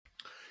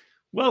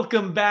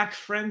Welcome back,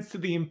 friends, to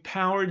the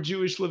Empowered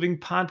Jewish Living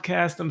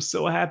Podcast. I'm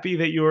so happy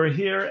that you are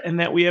here and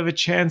that we have a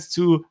chance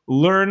to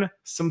learn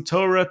some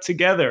Torah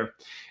together.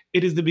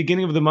 It is the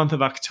beginning of the month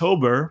of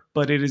October,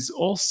 but it is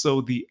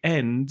also the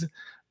end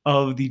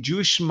of the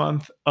Jewish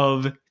month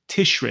of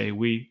Tishrei.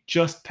 We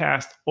just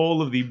passed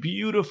all of the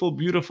beautiful,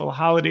 beautiful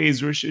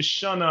holidays: Rosh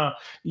Hashanah,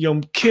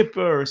 Yom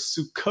Kippur,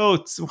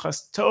 Sukkot,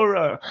 Simchas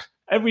Torah,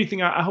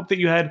 everything. I hope that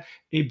you had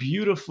a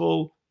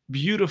beautiful,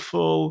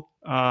 beautiful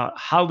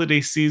holiday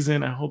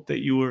season. I hope that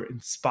you were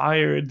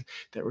inspired,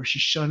 that Rosh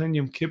Hashanah and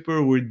Yom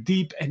Kippur were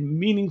deep and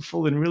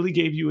meaningful and really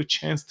gave you a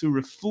chance to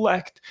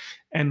reflect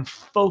and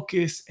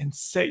focus and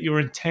set your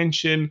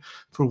intention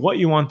for what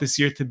you want this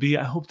year to be.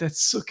 I hope that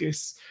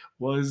Sukkot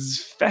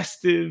was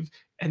festive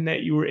and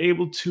that you were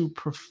able to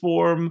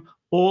perform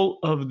all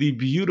of the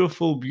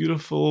beautiful,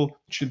 beautiful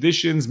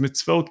traditions,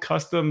 mitzvot,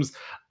 customs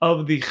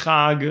of the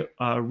Chag,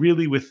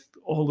 really with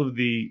all of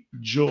the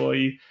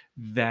joy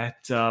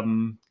that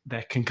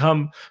can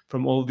come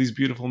from all of these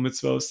beautiful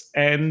mitzvos.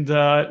 And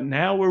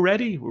now we're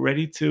ready. We're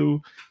ready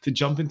to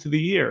jump into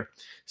the year.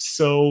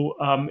 So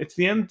it's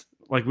the end,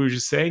 like we were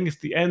just saying, it's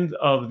the end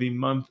of the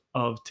month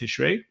of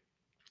Tishrei.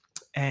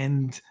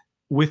 And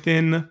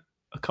within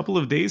a couple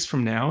of days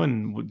from now,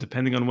 and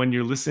depending on when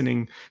you're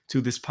listening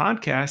to this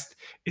podcast,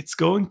 it's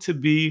going to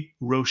be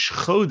Rosh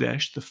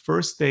Chodesh, the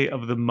first day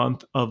of the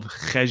month of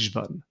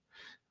Cheshvan,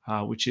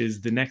 which is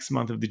the next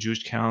month of the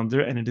Jewish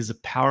calendar, and it is a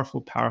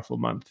powerful, powerful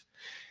month.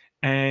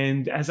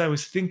 And as I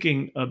was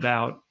thinking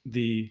about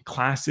the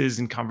classes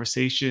and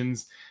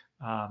conversations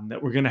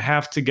that we're going to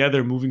have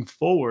together moving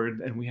forward,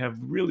 and we have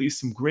really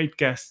some great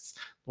guests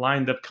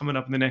lined up coming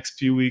up in the next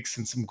few weeks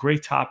and some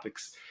great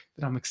topics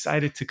that I'm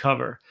excited to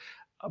cover.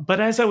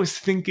 But as I was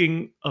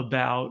thinking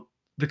about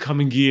the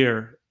coming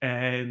year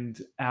and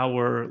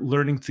our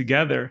learning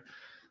together,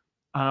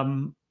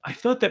 I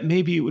thought that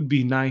maybe it would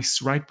be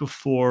nice right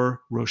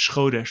before Rosh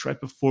Chodesh, right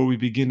before we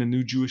begin a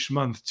new Jewish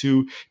month,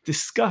 to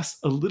discuss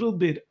a little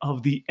bit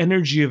of the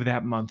energy of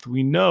that month.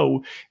 We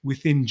know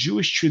within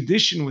Jewish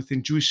tradition,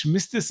 within Jewish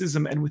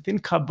mysticism, and within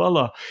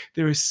Kabbalah,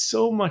 there is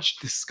so much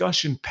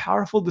discussion,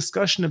 powerful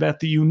discussion about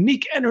the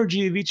unique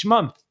energy of each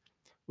month,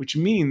 which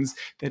means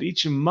that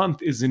each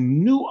month is a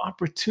new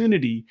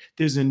opportunity.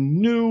 There's a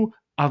new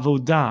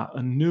avodah,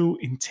 a new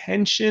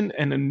intention,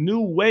 and a new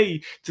way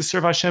to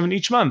serve Hashem in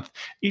each month.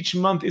 Each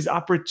month is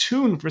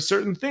opportune for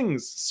certain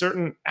things,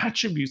 certain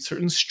attributes,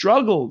 certain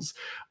struggles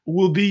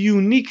will be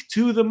unique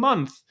to the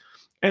month.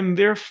 And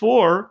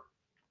therefore,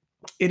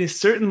 it is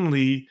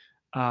certainly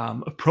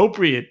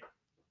appropriate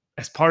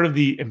as part of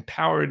the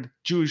Empowered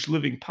Jewish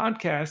Living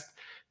podcast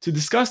to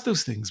discuss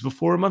those things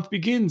before a month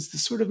begins, to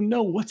sort of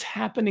know what's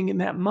happening in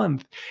that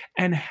month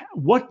and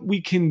what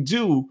we can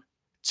do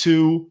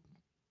to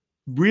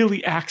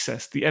really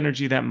access the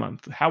energy of that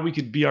month, how we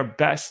could be our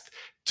best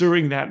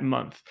during that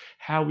month,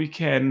 how we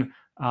can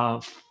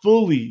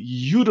fully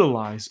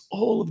utilize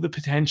all of the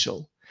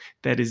potential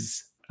that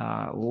is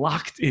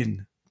locked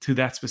in to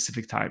that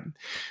specific time.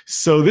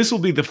 So this will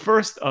be the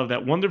first of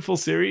that wonderful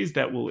series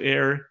that will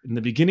air in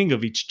the beginning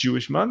of each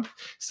Jewish month.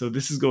 So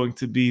this is going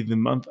to be the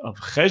month of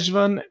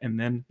Cheshvan, and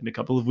then in a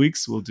couple of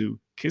weeks we'll do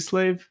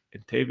Kislev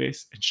and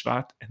Teves and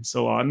Shvat and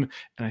so on.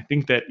 And I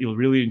think that you'll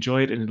really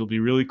enjoy it and it'll be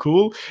really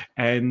cool.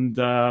 And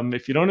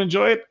if you don't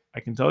enjoy it, I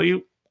can tell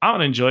you I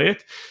don't enjoy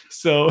it.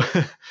 So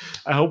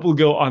I hope we'll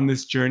go on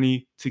this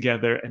journey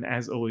together. And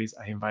as always,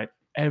 I invite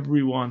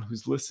everyone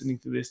who's listening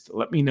to this to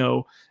let me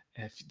know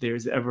if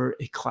there's ever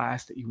a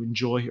class that you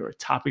enjoy or a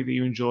topic that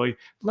you enjoy.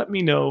 Let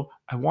me know.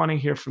 I want to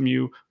hear from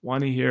you,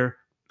 want to hear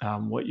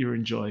what you're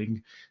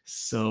enjoying.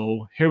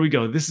 So here we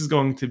go. This is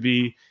going to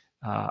be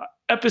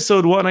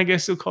episode 1, I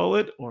guess you'll call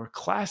it, or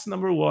class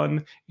number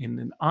 1 in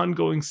an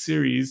ongoing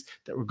series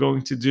that we're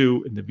going to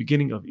do in the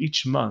beginning of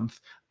each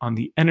month on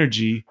the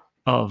energy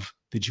of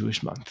the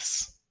Jewish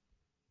months.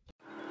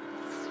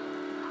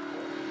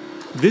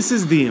 This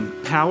is the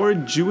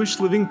Empowered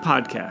Jewish Living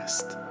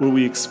Podcast, where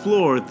we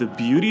explore the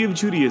beauty of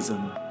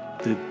Judaism,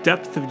 the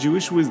depth of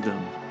Jewish wisdom,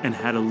 and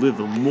how to live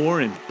a more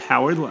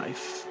empowered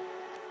life.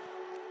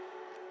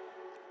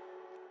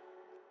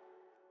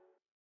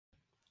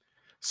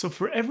 So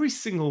for every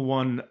single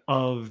one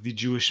of the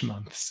Jewish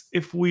months,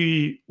 if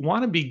we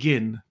want to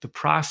begin the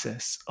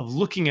process of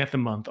looking at the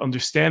month,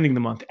 understanding the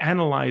month,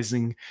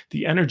 analyzing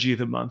the energy of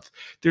the month,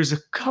 there's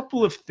a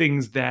couple of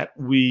things that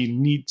we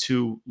need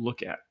to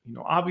look at.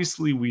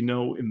 Obviously we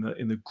know in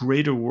the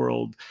greater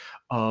world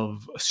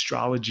of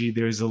astrology,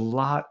 there's a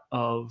lot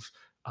of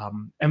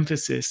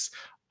emphasis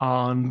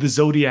on the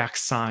zodiac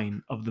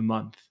sign of the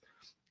month.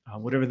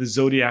 Whatever the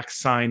zodiac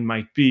sign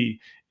might be,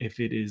 if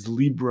it is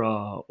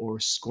Libra or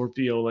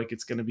Scorpio, like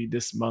it's going to be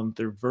this month,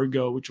 or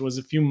Virgo, which was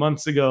a few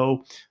months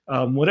ago,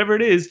 whatever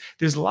it is,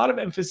 there's a lot of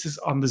emphasis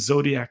on the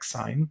zodiac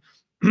sign.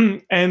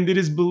 And it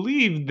is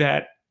believed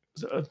that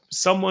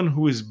someone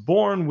who is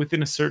born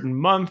within a certain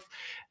month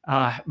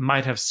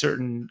might have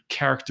certain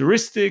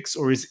characteristics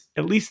or is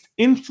at least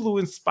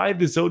influenced by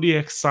the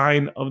zodiac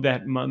sign of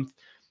that month.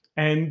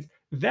 And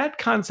that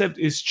concept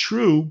is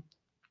true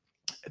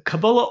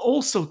Kabbalah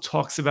also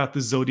talks about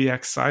the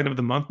zodiac sign of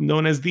the month,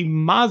 known as the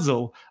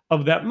mazel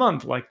of that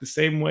month, like the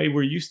same way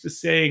we're used to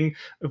saying,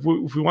 if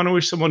we want to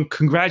wish someone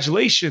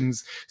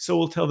congratulations, so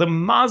we'll tell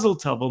them mazel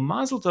tov. Well,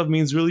 mazel tov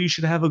means really you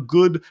should have a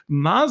good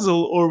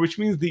mazel, or which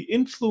means the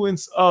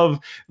influence of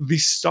the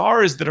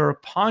stars that are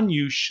upon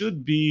you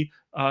should be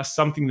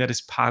something that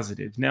is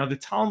positive. Now, the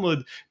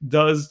Talmud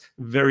does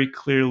very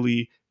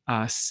clearly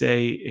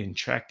say in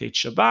Tractate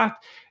Shabbat,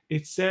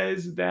 it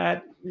says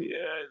that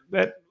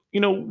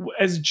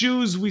as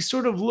Jews, we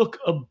sort of look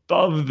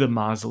above the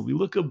mazel. We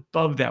look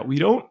above that. We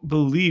don't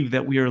believe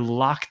that we are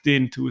locked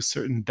into a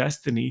certain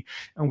destiny.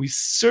 And we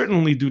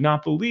certainly do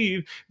not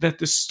believe that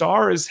the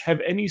stars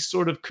have any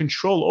sort of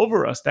control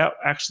over us. That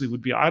actually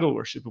would be idol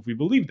worship if we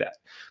believe that.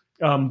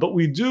 But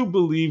we do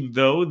believe,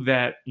 though,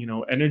 that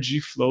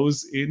energy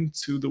flows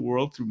into the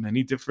world through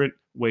many different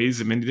ways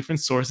and many different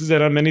sources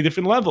and on many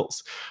different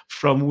levels.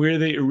 From where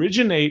they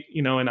originate,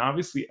 and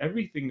obviously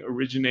everything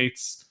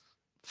originates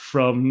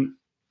from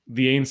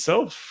the Ein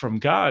Sof, from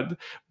God,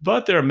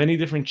 but there are many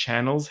different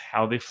channels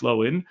how they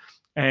flow in.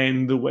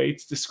 And the way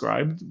it's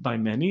described by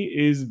many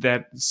is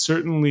that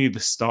certainly the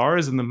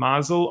stars and the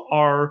mazel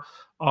are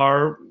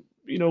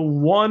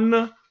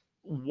one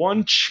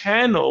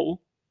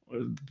channel,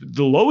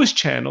 the lowest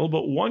channel,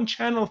 but one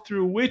channel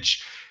through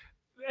which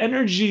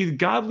energy,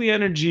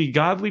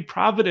 godly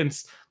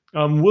providence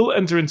will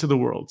enter into the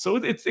world. So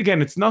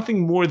it's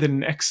nothing more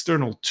than an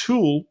external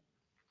tool,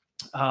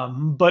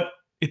 but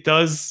it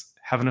does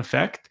have an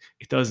effect.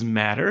 It does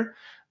matter.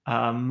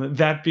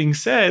 That being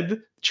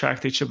said,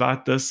 Tractate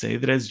Shabbat does say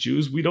that as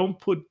Jews, we don't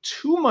put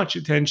too much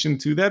attention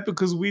to that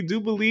because we do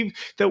believe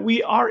that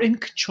we are in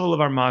control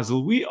of our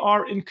mazel. We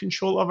are in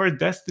control of our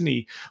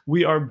destiny.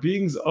 We are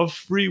beings of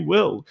free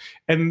will.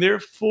 And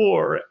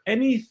therefore,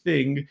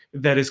 anything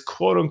that is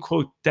quote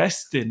unquote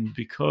destined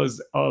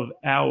because of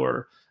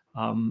our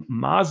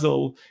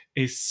mazel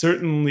is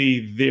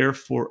certainly there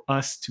for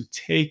us to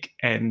take,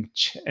 and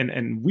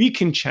we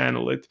can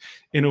channel it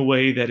in a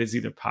way that is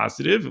either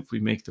positive if we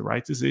make the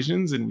right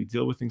decisions and we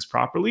deal with things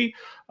properly,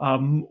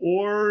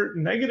 or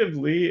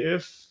negatively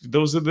if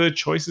those are the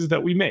choices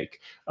that we make.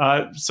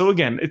 So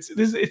again,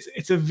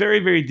 it's a very,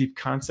 very deep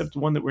concept,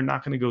 one that we're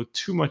not going to go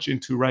too much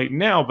into right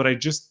now, but I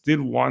just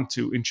did want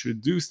to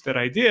introduce that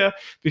idea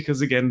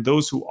because, again,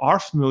 those who are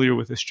familiar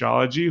with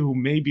astrology, who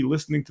may be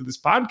listening to this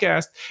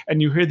podcast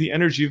and you hear the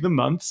energy of the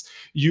months,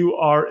 you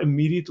are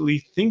immediately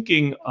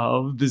thinking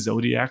of the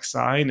zodiac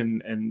sign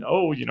and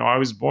I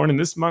was born in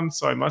this month,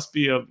 so I must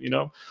be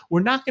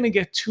we're not going to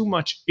get too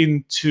much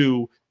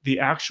into the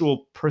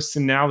actual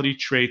personality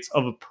traits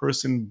of a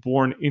person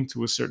born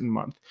into a certain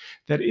month.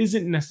 That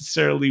isn't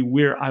necessarily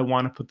where I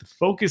want to put the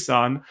focus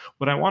on.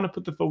 What I want to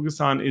put the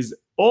focus on is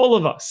all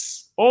of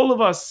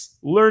us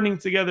learning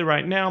together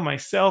right now,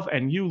 myself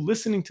and you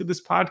listening to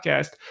this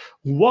podcast,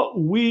 what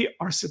we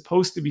are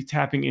supposed to be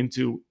tapping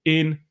into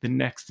in the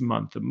next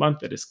month, the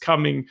month that is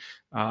coming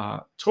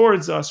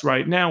towards us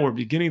right now. We're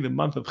beginning the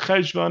month of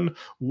Cheshvan.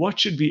 What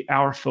should be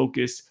our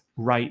focus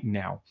right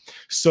now?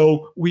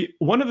 So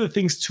one of the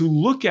things to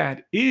look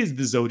at is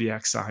the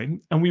zodiac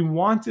sign, and we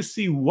want to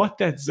see what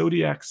that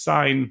zodiac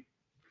sign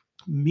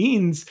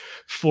means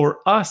for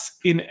us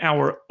in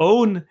our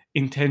own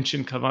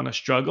intention, kavana,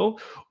 struggle.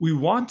 We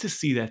want to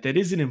see that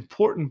is an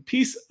important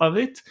piece of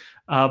it.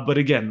 But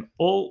again,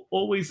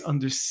 always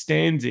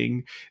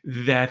understanding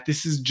that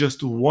this is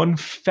just one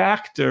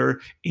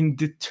factor in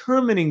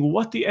determining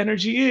what the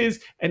energy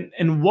is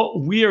and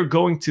what we are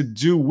going to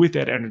do with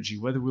that energy,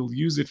 whether we'll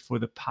use it for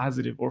the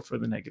positive or for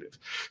the negative.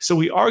 So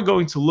we are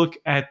going to look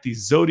at the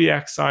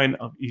zodiac sign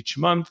of each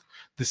month.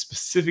 The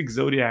specific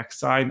zodiac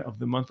sign of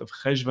the month of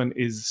Cheshvan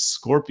is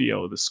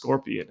Scorpio, the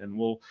scorpion, and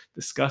we'll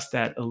discuss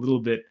that a little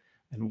bit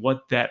and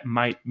what that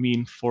might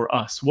mean for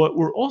us. What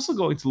we're also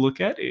going to look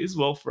at is,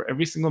 well, for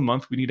every single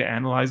month, we need to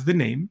analyze the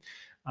name.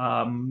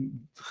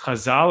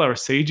 Chazal, our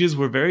sages,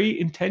 were very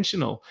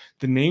intentional.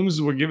 The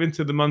names were given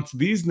to the months.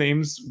 These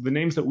names, the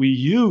names that we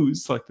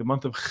use, like the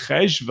month of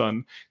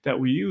Cheshvan that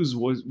we use,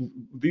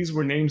 these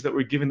were names that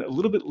were given a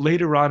little bit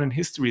later on in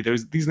history.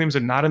 These names are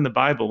not in the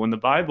Bible. When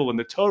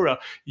the Torah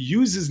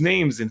uses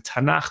names in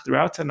Tanakh,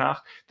 throughout Tanakh,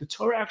 the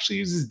Torah actually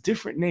uses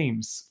different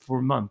names for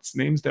months,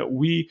 names that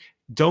we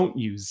don't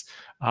use.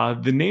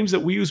 The names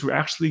that we use were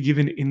actually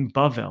given in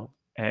Bavel,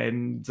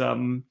 and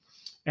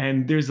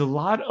there's a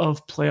lot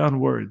of play on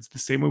words, the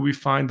same way we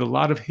find a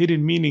lot of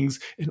hidden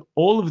meanings in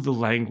all of the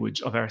language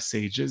of our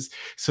sages.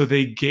 So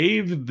they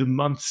gave the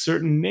month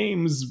certain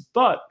names,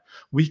 but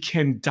we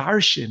can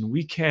darshan,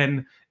 we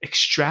can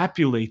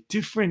extrapolate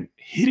different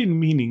hidden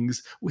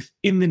meanings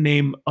within the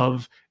name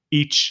of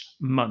each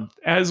month,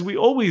 as we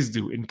always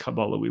do in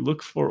Kabbalah. We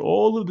look for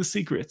all of the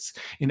secrets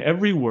in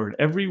every word.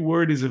 Every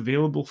word is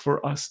available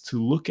for us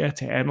to look at,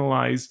 to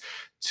analyze,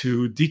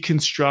 to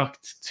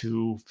deconstruct,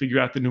 to figure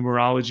out the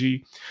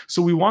numerology.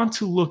 So we want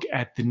to look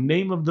at the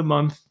name of the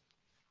month.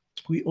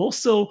 We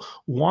also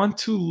want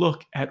to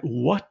look at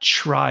what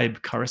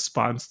tribe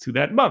corresponds to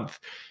that month.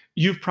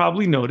 You've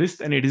probably noticed,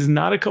 and it is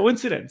not a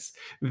coincidence,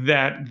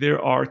 that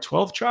there are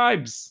 12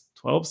 tribes,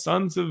 12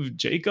 sons of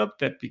Jacob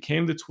that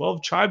became the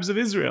 12 tribes of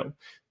Israel,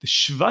 the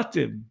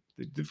Shvatim,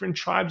 the different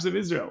tribes of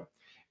Israel.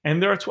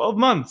 And there are 12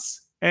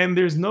 months, and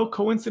there's no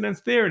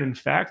coincidence there. And in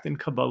fact, in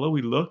Kabbalah,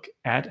 we look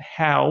at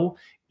how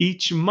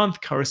each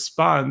month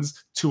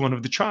corresponds to one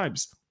of the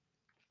tribes.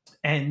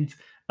 And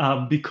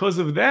because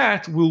of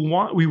that,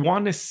 we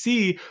want to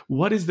see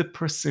what is the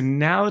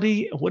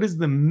personality, what is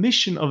the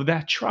mission of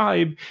that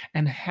tribe,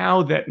 and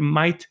how that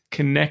might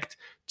connect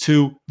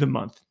to the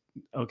month.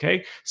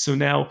 Okay, so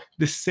now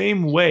the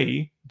same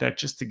way that,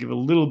 just to give a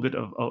little bit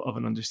of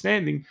an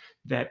understanding,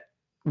 that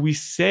we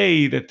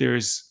say that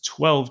there's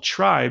 12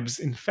 tribes.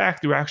 In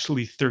fact, there are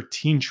actually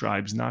 13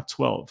 tribes, not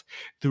 12.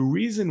 The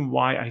reason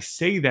why I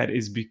say that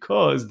is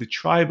because the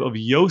tribe of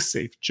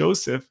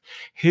Joseph,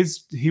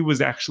 he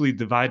was actually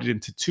divided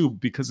into two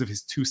because of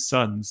his two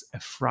sons,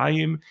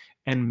 Ephraim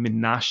and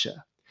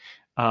Manasseh.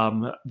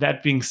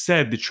 That being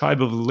said, the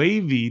tribe of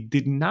Levi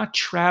did not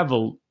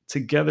travel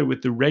together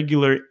with the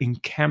regular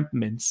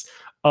encampments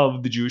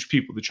of the Jewish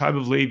people. The tribe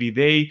of Levi,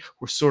 they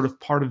were sort of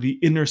part of the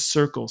inner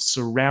circle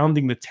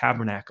surrounding the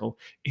tabernacle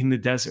in the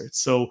desert.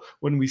 So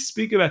when we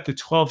speak about the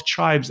 12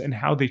 tribes and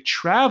how they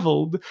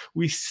traveled,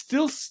 we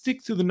still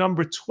stick to the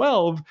number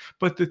 12,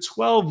 but the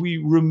 12, we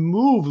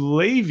remove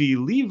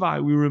Levi,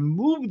 we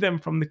remove them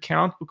from the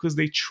count because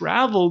they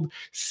traveled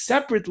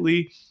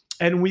separately,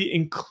 and we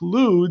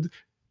include,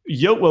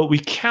 we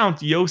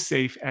count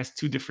Yosef as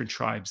two different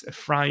tribes,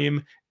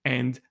 Ephraim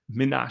and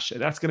Manasseh.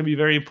 That's going to be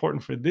very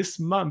important for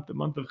this month, the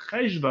month of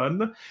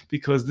Cheshvan,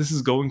 because this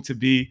is going to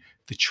be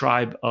the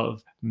tribe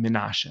of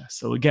Manasseh.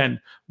 So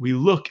again, we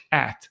look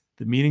at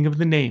the meaning of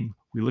the name,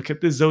 we look at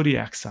the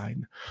zodiac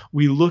sign,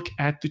 we look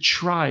at the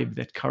tribe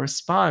that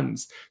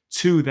corresponds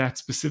to that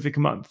specific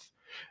month.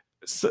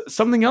 So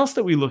something else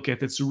that we look at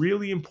that's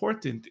really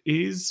important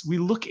is we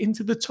look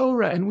into the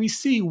Torah and we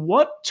see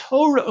what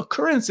Torah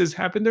occurrences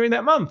happen during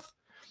that month.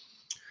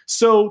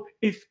 So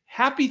if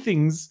happy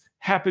things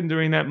happen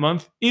during that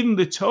month in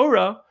the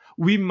Torah,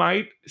 we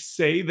might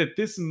say that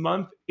this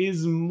month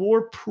is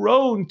more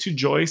prone to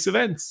joyous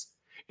events.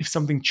 If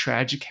something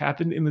tragic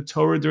happened in the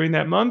Torah during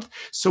that month,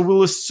 so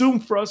we'll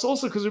assume for us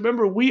also, because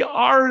remember, we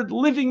are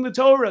living the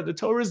Torah. The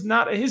Torah is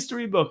not a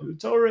history book. The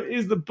Torah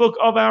is the book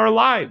of our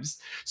lives.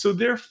 So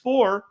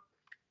therefore,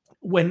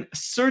 when a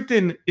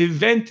certain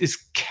event is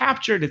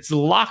captured, it's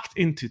locked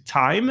into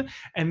time,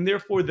 and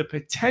therefore the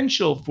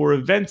potential for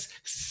events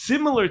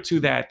similar to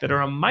that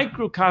are a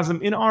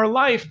microcosm in our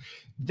life,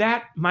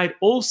 that might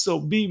also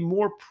be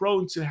more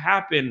prone to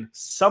happen,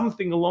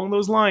 something along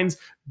those lines,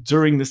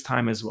 during this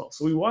time as well.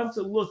 So we want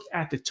to look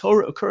at the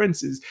Torah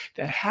occurrences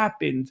that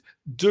happened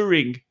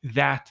during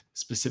that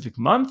specific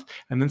month,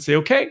 and then say,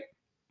 okay,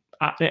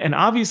 and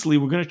obviously,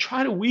 we're going to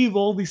try to weave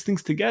all these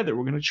things together.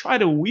 We're going to try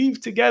to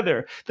weave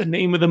together the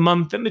name of the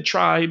month and the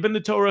tribe and the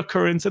Torah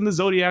occurrence and the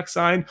zodiac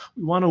sign.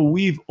 We want to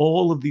weave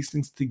all of these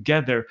things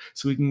together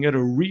so we can get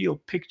a real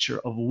picture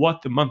of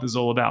what the month is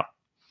all about.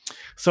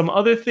 Some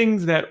other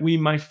things that we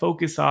might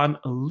focus on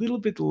a little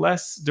bit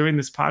less during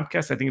this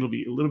podcast, I think it'll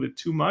be a little bit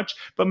too much,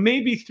 but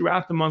maybe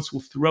throughout the months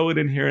we'll throw it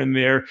in here and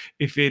there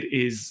if it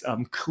is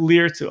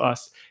clear to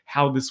us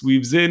how this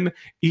weaves in.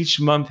 Each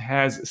month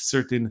has a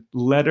certain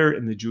letter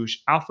in the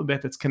Jewish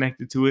alphabet that's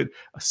connected to it,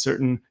 a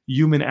certain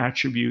human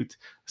attribute.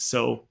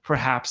 So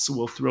perhaps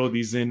we'll throw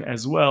these in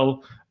as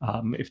well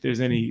if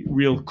there's any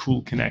real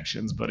cool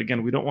connections. But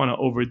again, we don't want to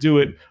overdo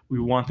it. We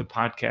want the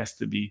podcast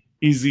to be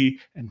easy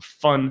and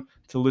fun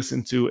to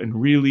listen to and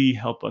really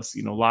help us,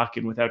 lock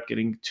in without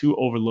getting too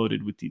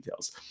overloaded with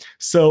details.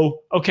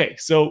 So, okay,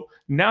 so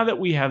now that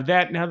we have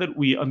that, now that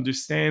we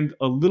understand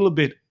a little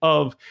bit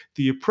of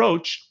the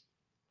approach,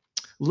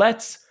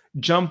 let's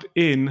jump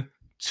in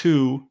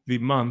to the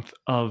month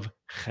of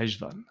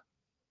Cheshvan.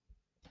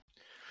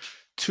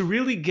 To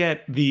really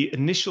get the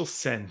initial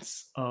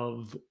sense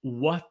of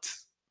what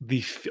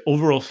the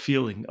overall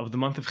feeling of the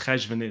month of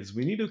Cheshvan is,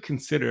 we need to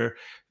consider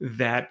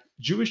that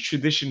Jewish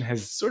tradition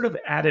has sort of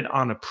added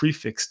on a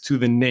prefix to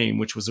the name,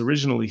 which was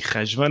originally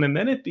Cheshvan, and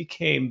then it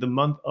became the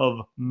month of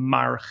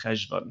Mar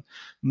Cheshvan.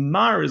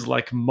 Mar is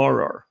like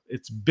maror,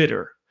 it's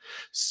bitter.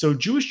 So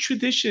Jewish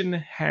tradition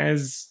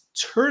has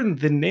turned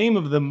the name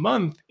of the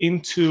month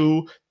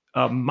into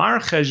Mar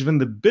Cheshvan,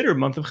 the bitter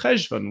month of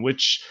Cheshvan,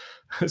 which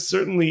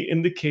certainly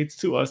indicates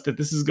to us that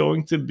this is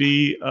going to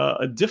be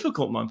a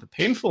difficult month, a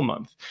painful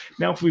month.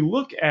 Now, if we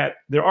look at,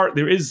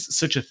 there is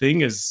such a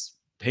thing as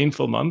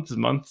painful months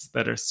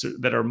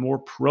that are more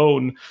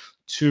prone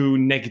to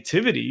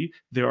negativity.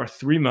 There are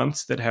 3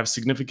 months that have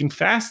significant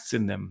fasts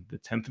in them: the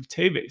 10th of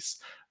Teves,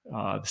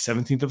 the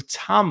 17th of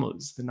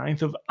Tammuz, the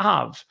 9th of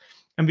Av.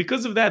 And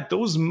because of that,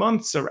 those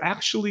months are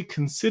actually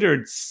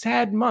considered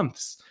sad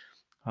months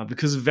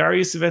because of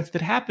various events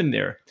that happen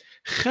there.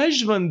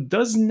 Cheshvan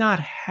does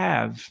not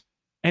have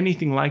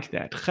anything like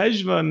that.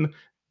 Cheshvan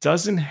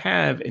doesn't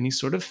have any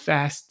sort of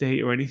fast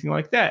day or anything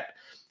like that.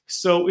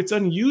 So it's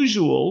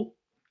unusual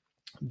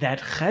that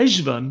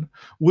Cheshvan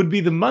would be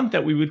the month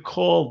that we would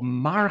call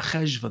Mar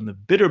Cheshvan, the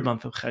bitter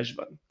month of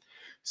Cheshvan.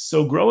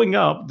 So growing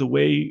up, the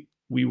way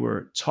we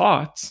were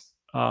taught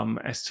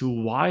as to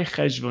why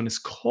Cheshvan is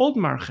called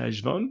Mar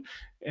Cheshvan,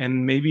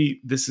 and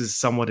maybe this is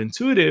somewhat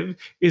intuitive,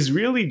 is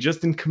really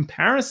just in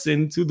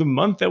comparison to the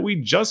month that we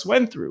just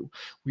went through.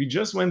 We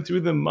just went through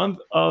the month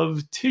of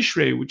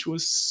Tishrei, which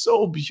was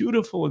so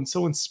beautiful and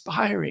so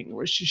inspiring.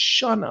 Rosh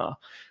Hashanah,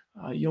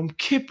 Yom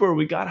Kippur,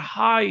 we got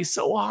high,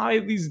 so high,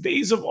 these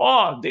days of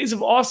awe, days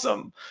of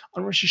awesome.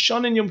 On Rosh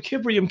Hashanah and Yom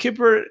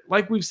Kippur,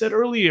 like we've said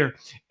earlier,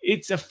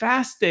 it's a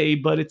fast day,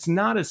 but it's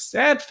not a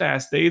sad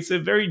fast day. It's a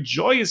very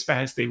joyous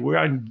fast day.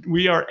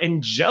 We are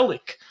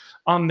angelic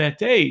on that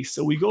day.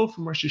 So we go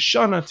from Rosh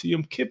Hashanah to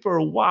Yom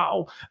Kippur.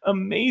 Wow,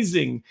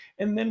 amazing.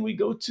 And then we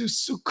go to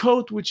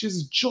Sukkot, which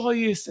is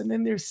joyous. And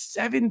then there's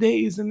 7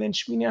 days. And then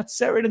Shmini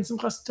Atzeret and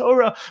Simchas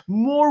Torah.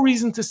 More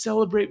reason to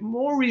celebrate,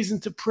 more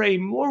reason to pray,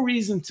 more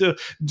reason to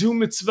do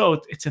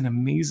mitzvot. It's an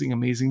amazing,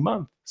 amazing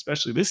month,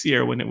 especially this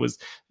year when it was,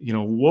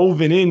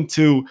 woven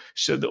into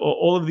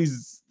all of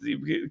these,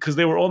 because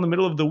they were all in the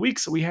middle of the week.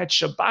 So we had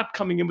Shabbat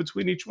coming in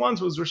between each one.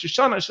 So it was Rosh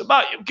Hashanah,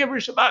 Shabbat, Yom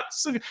Kippur, Shabbat.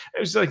 It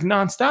was like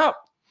nonstop.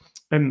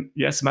 And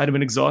yes, it might have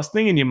been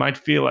exhausting, and you might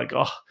feel like,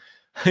 oh,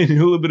 I need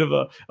a little bit of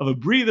a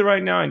breather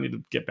right now. I need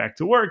to get back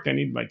to work. I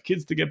need my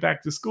kids to get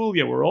back to school.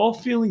 Yeah, we're all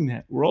feeling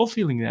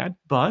that.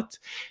 But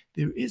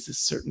there is a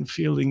certain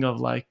feeling of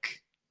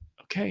like,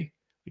 okay,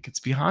 like it's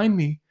behind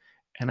me,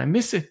 and I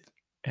miss it.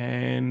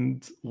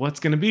 And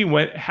what's going to be?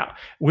 Where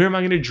am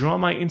I going to draw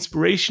my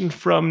inspiration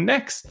from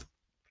next?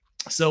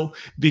 So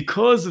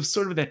because of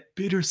sort of that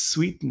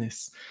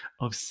bittersweetness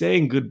of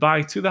saying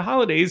goodbye to the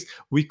holidays,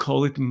 we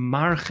call it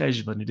Mar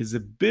Cheshvan. It is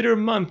a bitter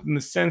month in the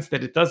sense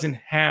that it doesn't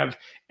have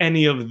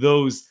any of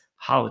those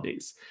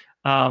holidays.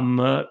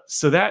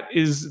 So that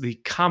is the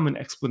common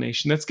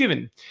explanation that's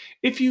given.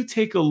 If you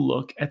take a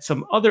look at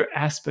some other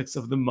aspects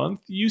of the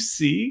month, you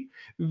see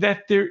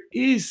that there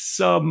is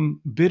some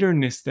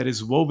bitterness that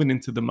is woven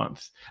into the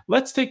month.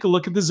 Let's take a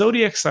look at the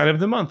zodiac sign of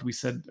the month. We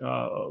said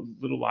a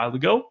little while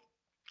ago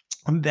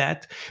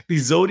that the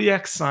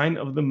zodiac sign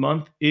of the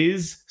month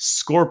is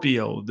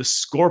Scorpio, the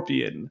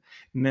scorpion.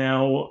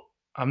 Now,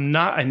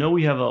 I know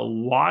we have a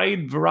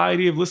wide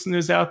variety of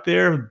listeners out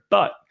there,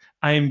 but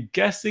I am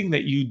guessing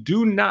that you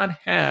do not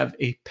have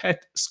a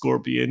pet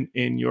scorpion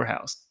in your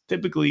house.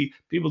 Typically,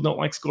 people don't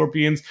like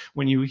scorpions.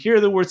 When you hear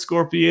the word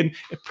scorpion,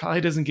 it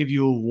probably doesn't give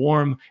you a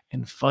warm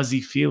and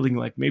fuzzy feeling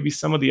like maybe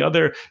some of the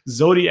other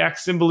zodiac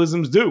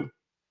symbolisms do.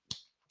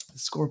 The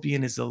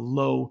scorpion is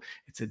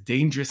it's a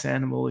dangerous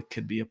animal. It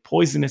could be a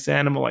poisonous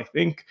animal, I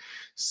think.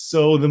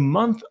 So the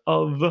month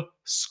of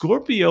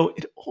Scorpio,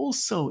 it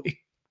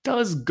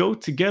does go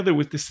together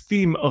with this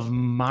theme of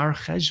Mar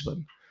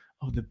Cheshvan,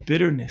 of the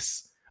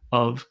bitterness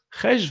of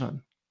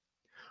Cheshvan.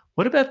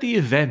 What about the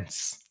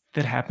events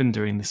that happened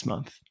during this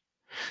month?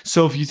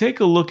 So if you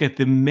take a look at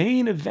the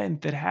main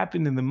event that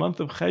happened in the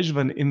month of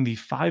Cheshvan in the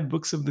 5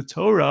 books of the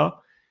Torah,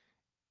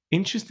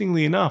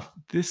 interestingly enough,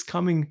 this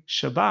coming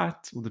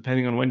Shabbat, well,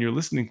 depending on when you're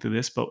listening to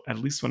this, but at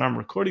least when I'm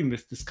recording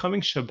this coming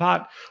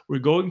Shabbat, we're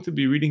going to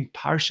be reading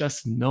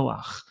Parshas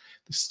Noach,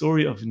 the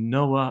story of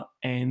Noah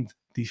and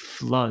the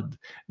flood,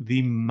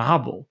 the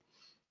Mabul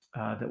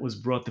that was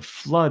brought, the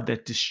flood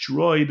that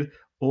destroyed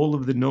all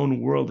of the known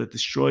world, that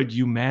destroyed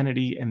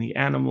humanity and the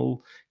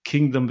animal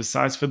kingdom,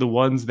 besides for the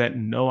ones that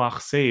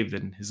Noach saved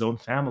and his own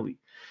family.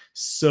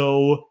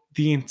 So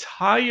the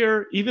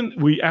entire, even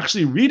we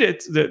actually read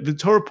it, the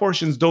Torah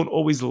portions don't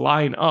always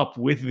line up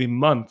with the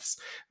months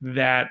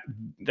that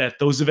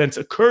those events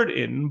occurred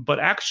in, but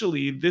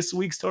actually this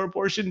week's Torah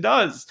portion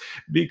does,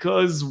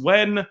 because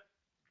when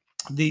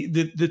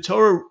the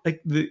Torah, like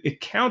the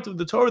account of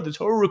the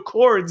Torah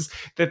records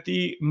that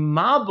the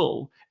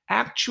Mabul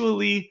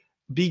actually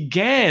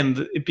began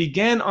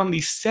on the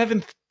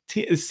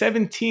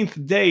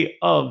 17th day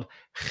of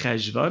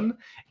Cheshvan,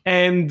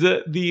 and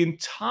the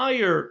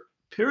entire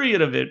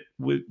period of it,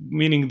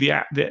 meaning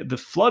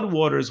the flood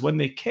waters when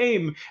they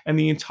came, and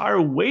the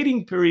entire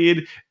waiting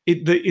period,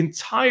 the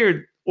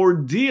entire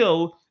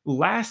ordeal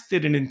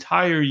lasted an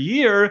entire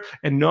year,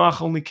 and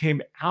Noach only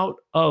came out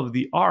of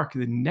the ark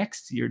the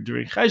next year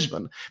during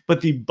Cheshvan.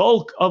 But the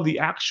bulk of the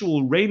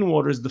actual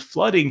rainwaters, the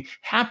flooding,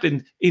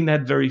 happened in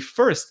that very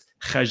first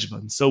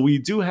Cheshvan. So we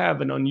do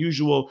have an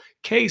unusual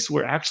case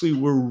where actually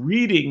we're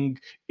reading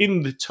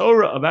in the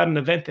Torah about an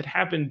event that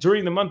happened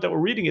during the month that we're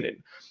reading it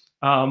in.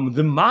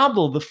 The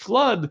Mabul, the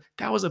flood,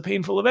 that was a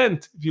painful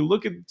event. If you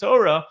look at the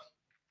Torah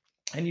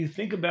and you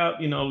think about,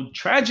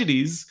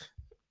 tragedies,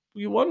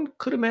 one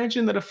could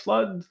imagine that a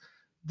flood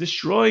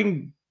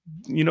destroying,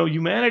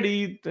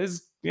 humanity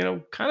is,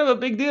 kind of a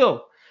big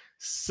deal.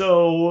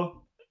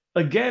 So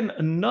again,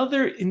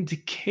 another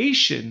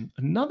indication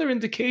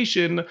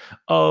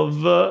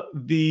of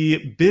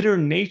the bitter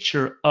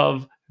nature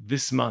of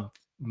this month.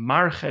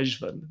 Mar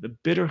Cheshvan, the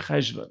bitter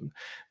Cheshvan,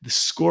 the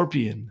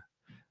scorpion,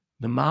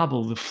 the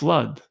Mabul, the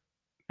flood.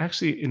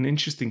 Actually, an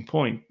interesting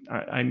point.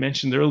 I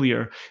mentioned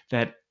earlier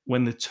that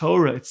when the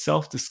Torah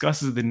itself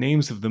discusses the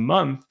names of the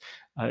month,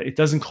 it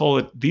doesn't call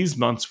it these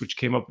months, which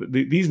came up,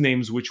 these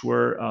names, which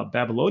were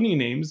Babylonian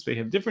names. They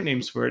have different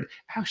names for it.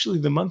 Actually,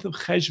 the month of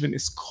Cheshvan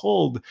is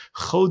called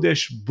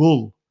Chodesh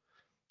Bul.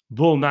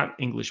 Bull, not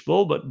English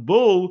bull, but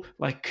bull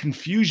like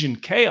confusion,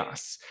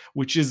 chaos,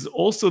 which is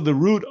also the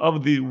root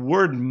of the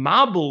word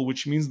Mabul,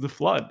 which means the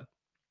flood.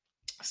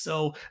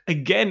 So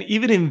again,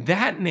 even in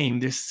that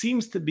name, there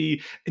seems to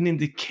be an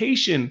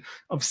indication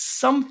of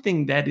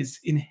something that is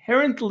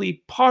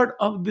inherently part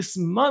of this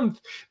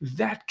month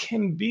that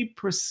can be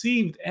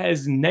perceived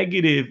as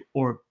negative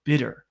or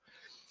bitter.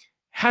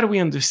 How do we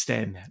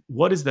understand that?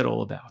 What is that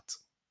all about?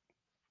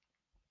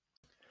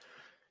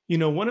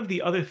 One of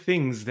the other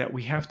things that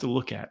we have to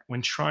look at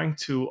when trying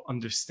to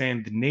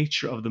understand the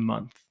nature of the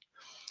month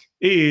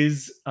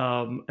is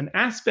an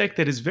aspect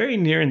that is very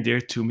near and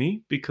dear to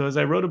me because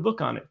I wrote a book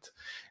on it.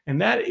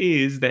 And that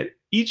is that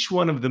each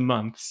one of the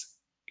months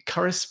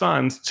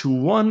corresponds to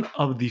one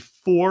of the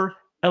four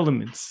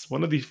elements,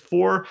 one of the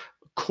four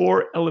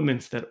core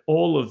elements that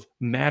all of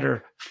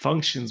matter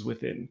functions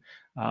within.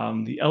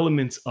 The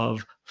elements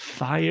of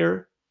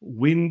fire,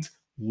 wind,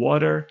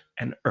 water,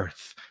 and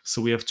earth. So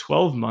we have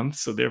 12 months.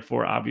 So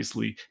therefore,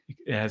 obviously,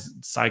 as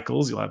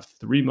cycles, you'll have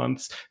 3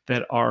 months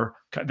that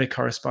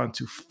correspond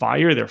to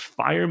fire. They're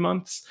fire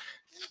months.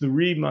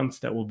 3 months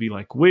that will be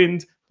like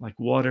wind, like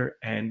water,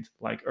 and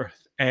like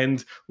earth.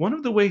 And one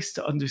of the ways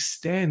to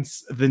understand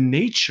the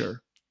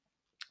nature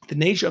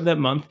of that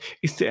month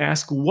is to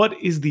ask,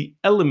 what is the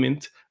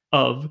element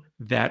of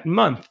that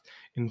month?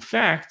 In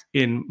fact,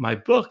 in my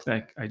book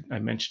that I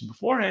mentioned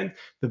beforehand,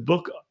 the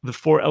book, The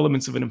Four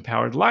Elements of an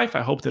Empowered Life,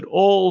 I hope that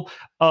all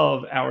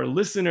of our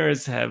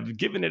listeners have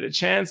given it a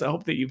chance. I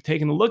hope that you've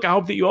taken a look. I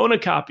hope that you own a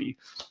copy.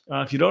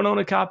 If you don't own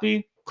a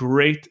copy,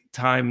 great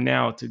time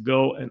now to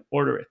go and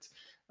order it.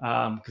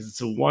 Because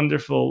it's a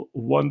wonderful,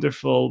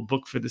 wonderful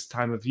book for this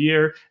time of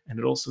year. And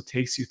it also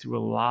takes you through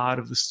a lot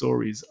of the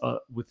stories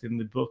within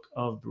the book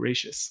of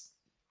Bereshis,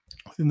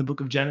 within the book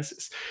of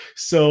Genesis.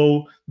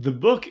 So the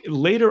book,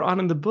 later on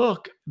in the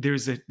book,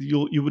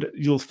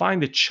 you'll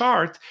find a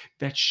chart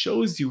that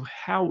shows you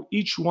how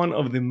each one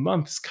of the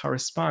months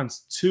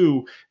corresponds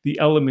to the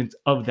element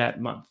of that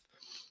month.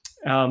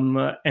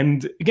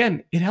 And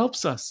again, it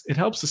helps us. It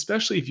helps,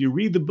 especially if you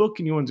read the book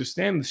and you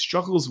understand the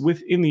struggles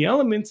within the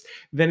elements.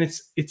 Then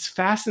it's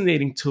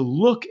fascinating to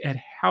look at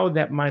how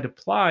that might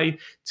apply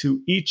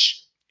to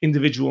each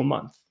individual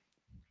month.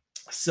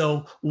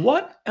 So,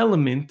 what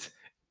element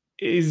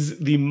is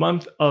the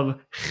month of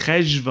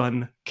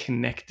Cheshvan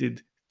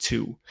connected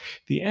to?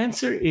 The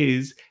answer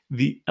is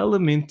the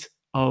element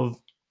of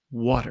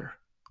water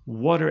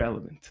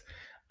element.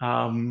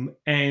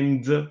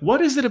 And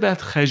what is it about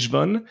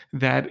Cheshvan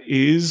that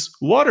is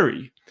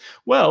watery?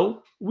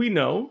 Well, we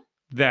know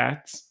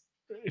that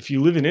if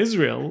you live in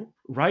Israel,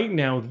 right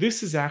now,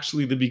 this is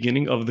actually the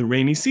beginning of the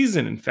rainy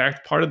season. In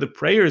fact, part of the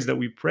prayers that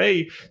we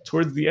pray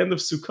towards the end of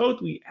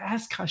Sukkot, we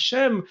ask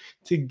Hashem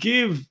to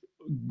give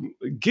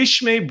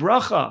Gishmei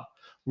Bracha,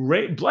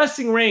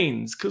 blessing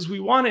rains, because we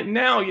want it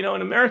now.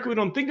 In America, we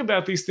don't think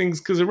about these things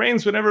because it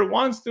rains whenever it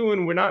wants to,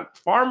 and we're not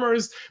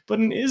farmers. But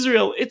in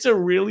Israel, it's a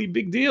really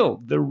big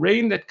deal. The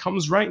rain that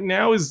comes right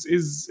now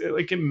is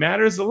like, it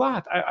matters a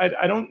lot.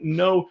 I don't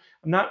know.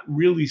 I'm not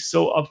really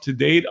so up to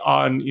date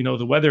on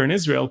the weather in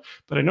Israel,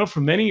 but I know for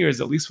many years,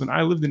 at least when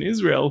I lived in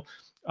Israel,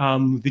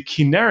 the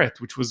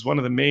Kinneret, which was one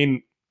of the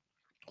main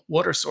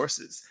water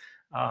sources,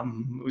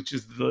 which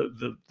is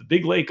the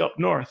big lake up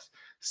north.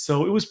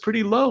 So it was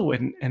pretty low,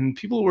 and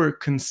people were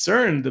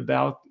concerned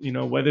about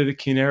whether the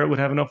Kinneret would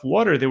have enough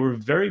water. They were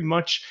very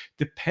much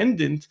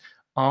dependent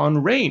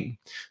on rain.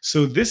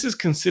 So this is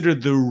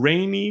considered the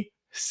rainy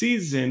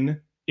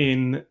season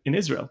in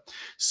Israel.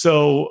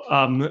 So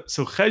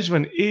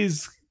Cheshvan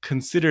is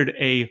considered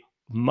a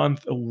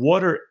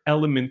water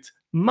element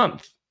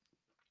month,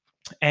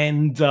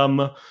 and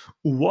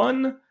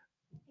one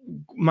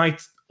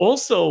might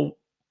also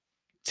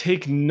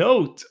take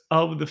note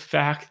of the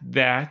fact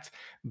that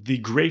the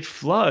Great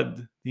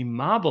Flood, the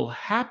Mabul,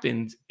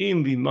 happened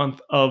in the month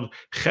of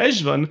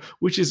Cheshvan,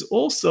 which is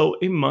also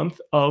a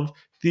month of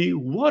the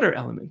water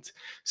element.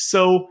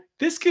 So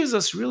this gives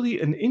us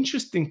really an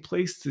interesting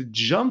place to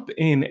jump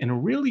in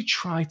and really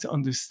try to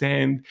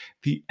understand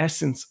the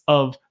essence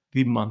of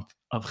the month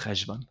of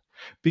Cheshvan,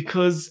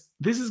 because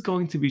this is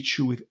going to be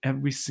true with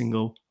every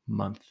single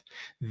month,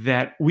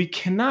 that we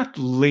cannot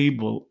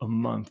label a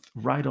month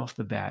right off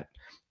the bat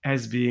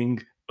as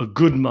being a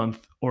good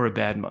month or a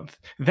bad month.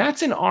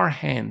 That's in our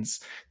hands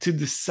to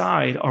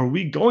decide, are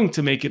we going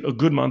to make it a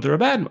good month or a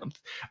bad month?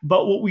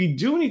 But what we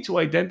do need to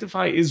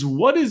identify is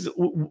what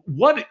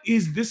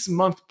is this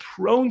month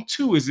prone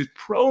to? Is it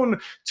prone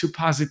to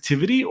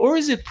positivity or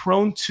is it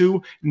prone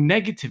to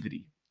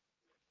negativity?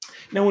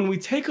 Now, when we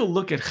take a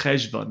look at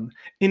Cheshvan,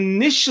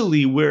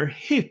 initially we're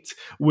hit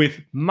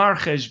with Mar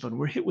Cheshvan,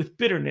 we're hit with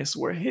bitterness,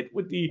 we're hit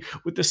with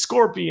the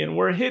scorpion,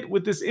 we're hit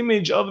with this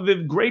image of the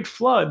great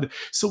flood.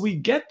 So we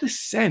get the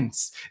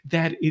sense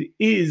that it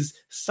is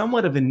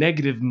somewhat of a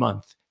negative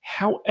month.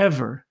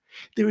 However,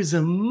 there is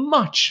a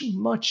much,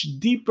 much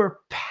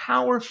deeper,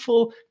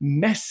 powerful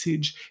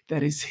message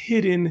that is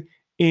hidden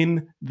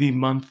in the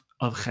month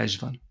of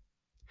Cheshvan.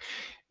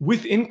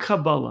 Within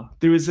Kabbalah,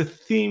 there is a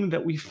theme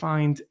that we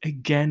find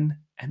again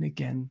and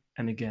again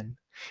and again.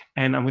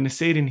 And I'm going to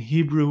say it in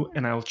Hebrew,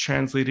 and I'll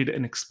translate it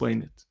and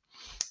explain it.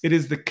 It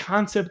is the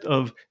concept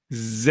of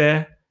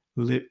ze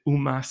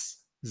leumas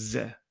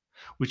ze,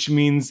 which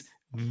means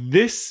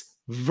this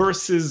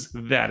versus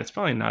that. It's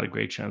probably not a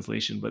great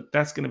translation, but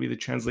that's going to be the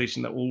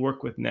translation that we'll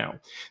work with now.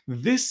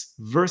 This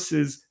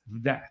versus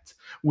that,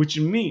 which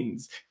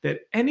means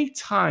that any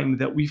time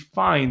that we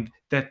find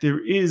that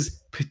there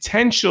is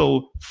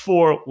potential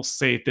for, we'll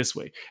say it this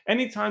way,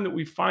 anytime that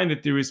we find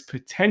that there is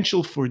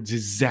potential for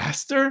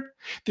disaster,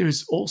 there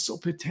is also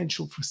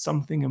potential for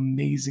something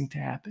amazing to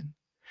happen.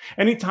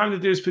 Anytime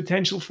that there's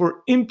potential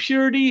for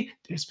impurity,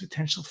 there's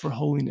potential for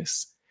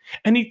holiness.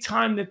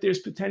 Anytime that there's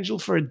potential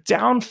for a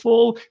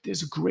downfall,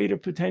 there's a greater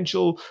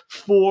potential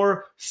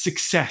for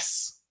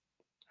success.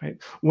 Right?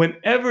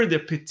 Whenever the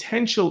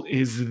potential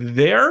is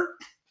there,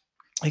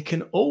 it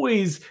can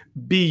always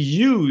be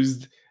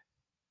used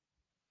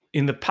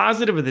in the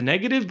positive or the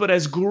negative, but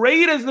as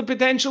great as the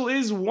potential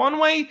is one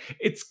way,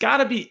 it's got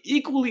to be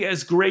equally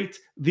as great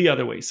the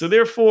other way. So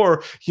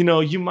therefore,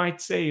 you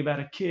might say about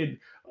a kid,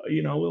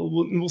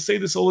 we'll say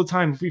this all the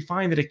time. If we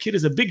find that a kid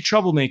is a big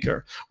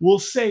troublemaker, we'll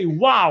say,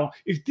 wow,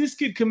 if this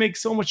kid can make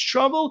so much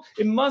trouble,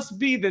 it must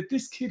be that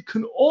this kid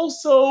can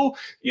also,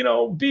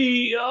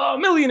 be a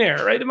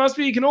millionaire, right? It must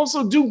be he can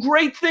also do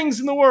great things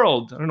in the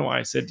world. I don't know why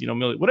I said,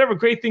 whatever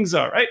great things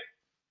are, right?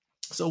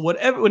 So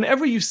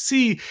whenever you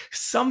see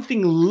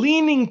something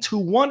leaning to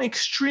one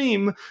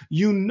extreme,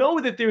 you know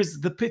that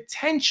there's the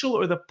potential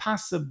or the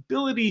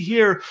possibility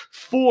here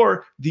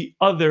for the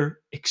other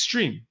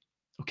extreme.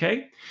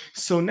 Okay?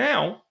 So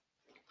now,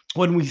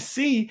 when we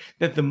see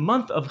that the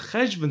month of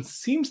Cheshvan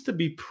seems to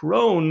be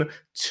prone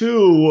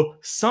to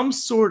some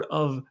sort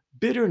of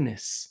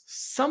bitterness,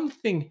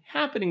 something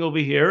happening over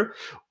here,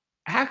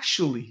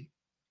 actually,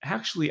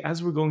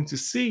 as we're going to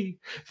see,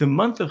 the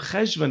month of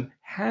Cheshvan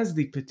has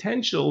the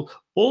potential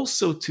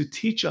also to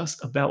teach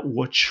us about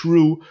what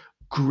true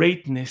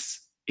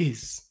greatness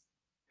is.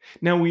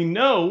 Now we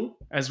know,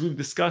 as we've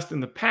discussed in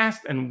the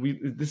past, and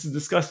this is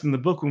discussed in the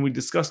book when we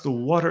discuss the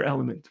water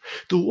element.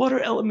 The water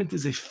element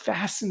is a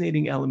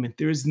fascinating element.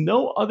 There is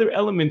no other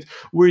element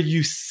where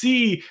you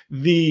see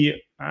the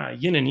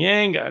yin and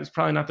yang, it's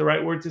probably not the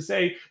right word to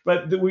say,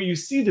 but where you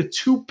see the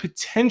two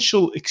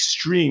potential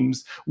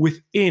extremes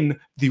within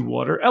the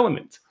water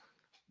element.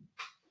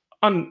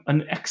 On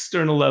an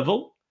external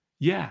level,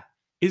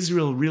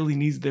 Israel really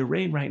needs their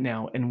rain right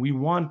now, and we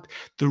want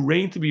the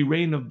rain to be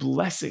rain of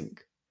blessing.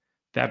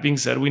 That being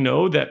said, we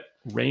know that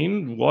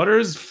rain,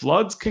 waters,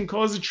 floods can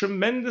cause a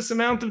tremendous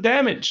amount of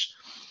damage.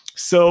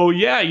 So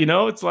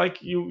it's like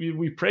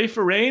we pray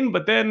for rain,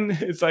 but then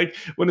it's like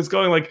when it's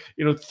going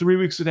 3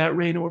 weeks without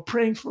rain, and we're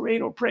praying for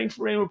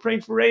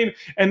rain,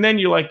 and then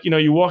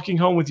you're walking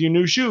home with your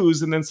new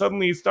shoes, and then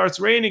suddenly it starts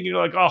raining, and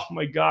you're like, oh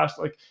my gosh,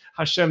 like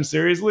Hashem,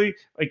 seriously?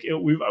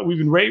 We've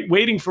been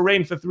waiting for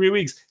rain for 3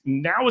 weeks.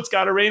 Now it's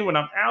got to rain when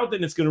I'm out,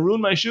 and it's going to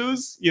ruin my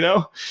shoes.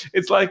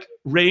 It's like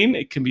rain.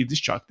 It can be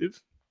destructive.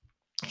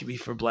 It can be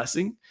for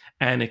blessing,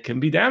 and it can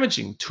be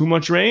damaging. Too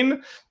much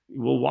rain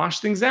will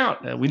wash things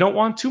out. We don't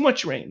want too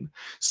much rain.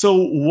 So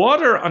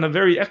water, on a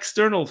very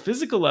external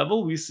physical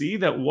level, we see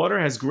that water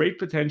has great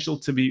potential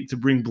to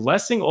bring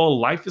blessing. All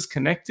life is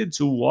connected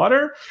to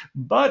water,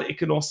 but it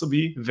can also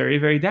be very,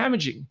 very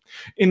damaging.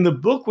 In the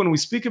book, when we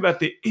speak about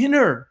the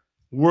inner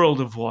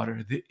world of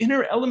water, the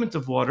inner element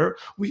of water,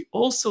 we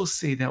also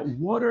say that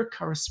water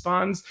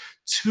corresponds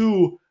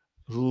to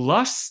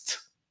lust,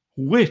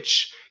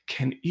 which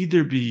can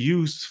either be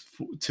used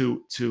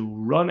to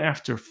run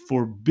after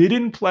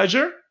forbidden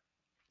pleasure,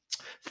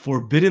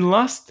 forbidden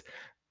lust,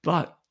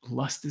 but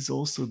lust is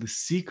also the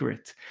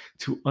secret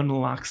to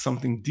unlock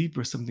something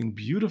deeper, something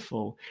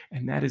beautiful,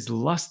 and that is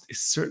lust is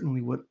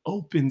certainly what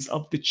opens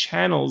up the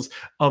channels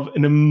of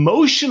an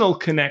emotional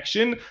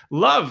connection,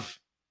 love.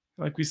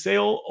 Like we say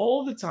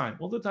all the time.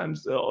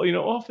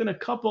 Often a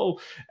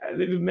couple,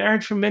 they've been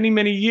married for many,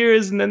 many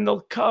years, and then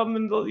they'll come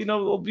and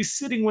they'll be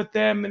sitting with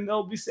them, and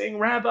they'll be saying,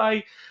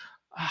 Rabbi,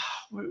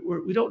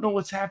 we don't know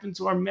what's happened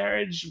to our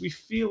marriage. We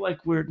feel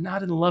like we're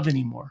not in love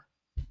anymore.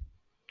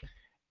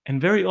 And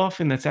very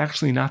often that's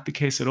actually not the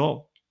case at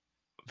all.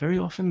 Very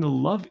often the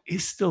love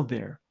is still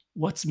there.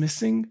 What's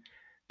missing?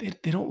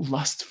 They don't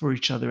lust for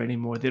each other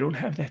anymore. They don't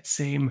have that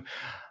same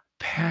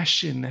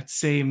passion, that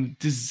same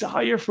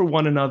desire for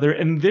one another.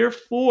 And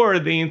therefore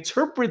they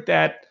interpret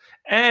that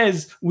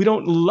as we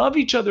don't love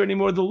each other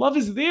anymore. The love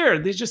is there.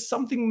 There's just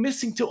something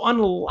missing to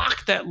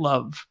unlock that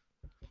love.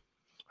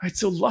 Right?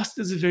 So lust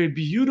is a very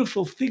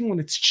beautiful thing when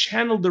it's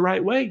channeled the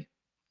right way.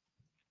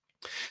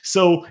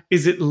 So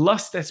is it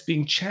lust that's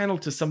being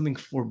channeled to something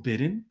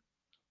forbidden?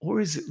 Or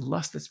is it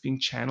lust that's being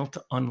channeled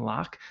to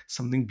unlock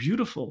something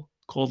beautiful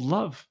called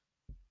love?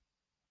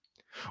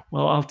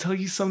 Well, I'll tell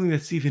you something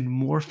that's even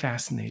more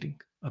fascinating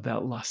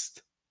about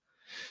lust.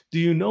 Do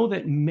you know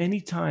that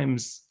many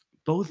times,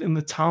 both in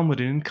the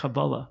Talmud and in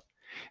Kabbalah,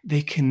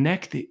 they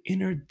connect the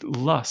inner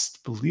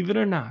lust, believe it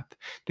or not.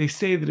 They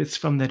say that it's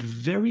from that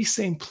very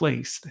same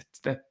place,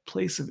 that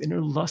place of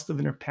inner lust, of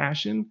inner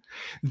passion,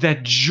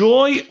 that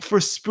joy for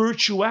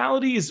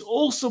spirituality is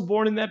also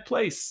born in that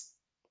place.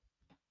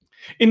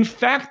 In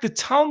fact, the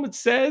Talmud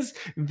says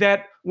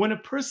that when a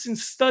person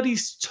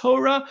studies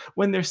Torah,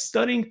 when they're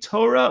studying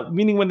Torah,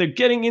 meaning when they're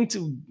getting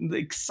into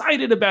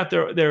excited about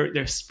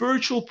their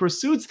spiritual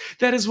pursuits,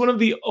 that is one of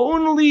the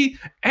only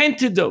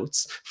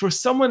antidotes for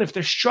someone if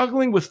they're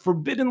struggling with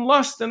forbidden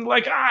lust and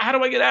like, how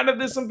do I get out of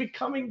this? I'm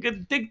becoming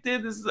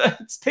addicted.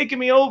 It's taking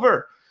me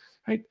over.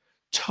 Right?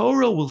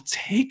 Torah will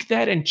take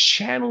that and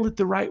channel it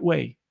the right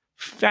way.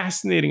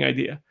 Fascinating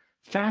idea.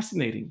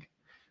 Fascinating.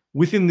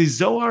 Within the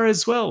Zohar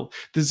as well,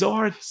 the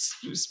Zohar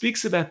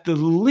speaks about the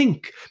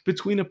link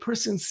between a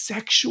person's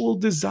sexual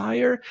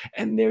desire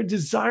and their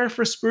desire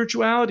for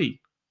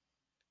spirituality,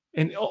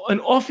 and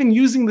often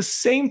using the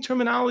same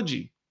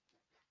terminology.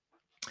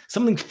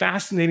 Something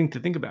fascinating to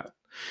think about.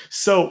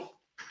 So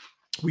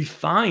we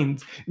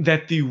find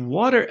that the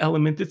water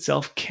element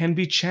itself can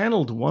be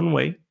channeled one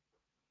way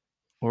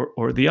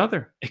or the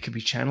other. It could be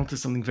channeled to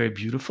something very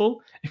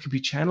beautiful. It could be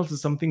channeled to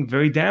something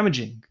very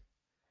damaging.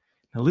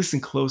 Now listen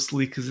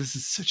closely, because this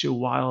is such a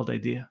wild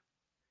idea.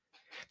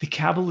 The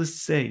Kabbalists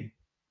say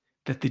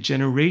that the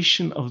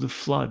generation of the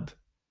flood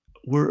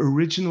were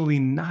originally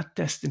not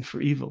destined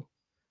for evil.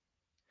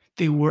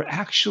 They were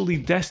actually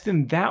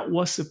destined. That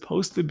was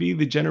supposed to be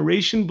the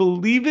generation,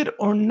 believe it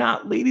or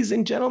not, ladies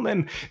and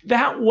gentlemen.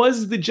 That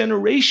was the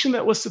generation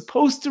that was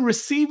supposed to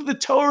receive the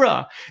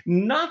Torah,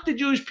 not the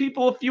Jewish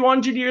people a few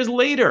hundred years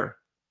later.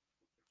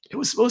 It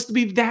was supposed to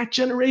be that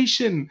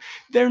generation.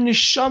 Their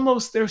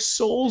neshamos, their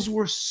souls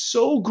were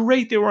so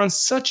great. They were on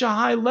such a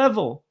high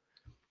level.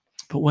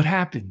 But what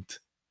happened?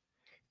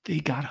 They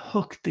got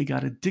hooked. They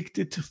got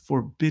addicted to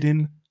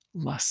forbidden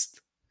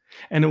lust.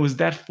 And it was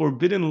that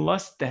forbidden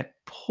lust that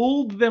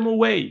pulled them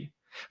away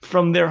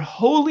from their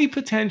holy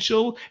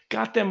potential,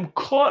 got them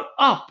caught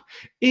up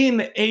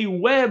in a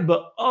web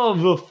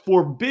of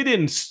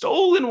forbidden,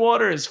 stolen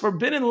waters,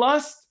 forbidden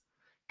lust.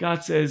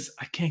 God says,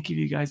 I can't give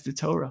you guys the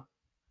Torah.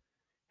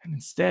 And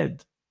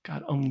instead,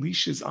 God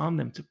unleashes on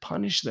them to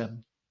punish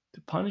them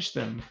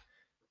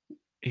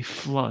a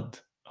flood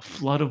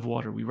of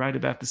water. We write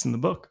about this in the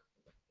book.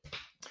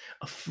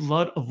 A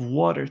flood of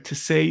water to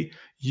say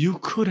you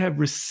could have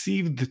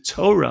received the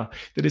Torah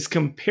that is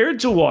compared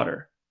to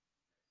water,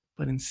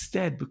 but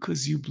instead,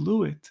 because you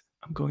blew it,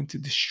 I'm going to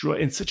destroy,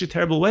 in such a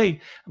terrible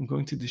way, I'm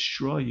going to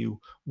destroy you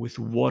with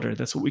water.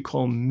 That's what we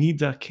call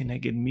midah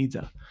keneged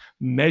midah,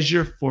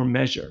 measure for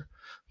measure.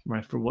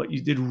 Right, for what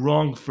you did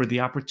wrong, for the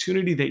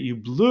opportunity that you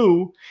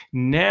blew,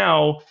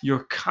 now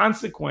your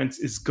consequence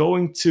is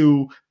going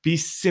to be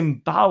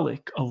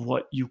symbolic of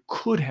what you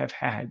could have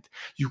had.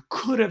 You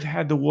could have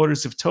had the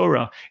waters of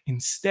Torah.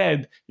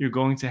 Instead, you're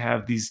going to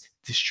have these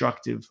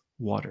destructive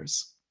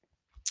waters.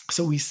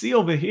 So we see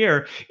over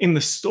here in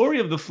the story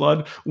of the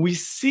flood, we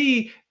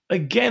see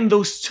again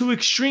those two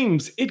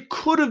extremes. It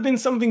could have been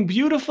something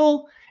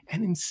beautiful,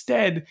 and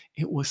instead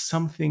it was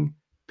something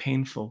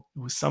painful. It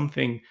was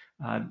something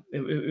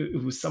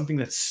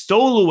that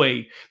stole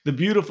away the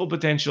beautiful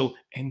potential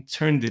and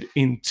turned it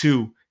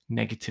into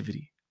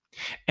negativity.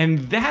 And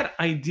that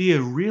idea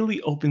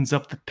really opens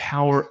up the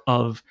power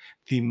of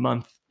the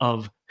month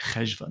of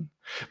Cheshvan.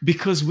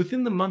 Because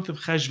within the month of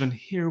Cheshvan,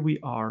 here we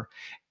are.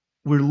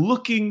 We're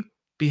looking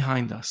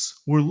behind us.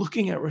 We're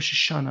looking at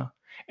Rosh Hashanah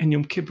and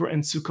Yom Kippur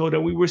and Sukkot.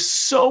 And we were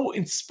so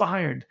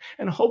inspired.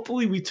 And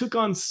hopefully we took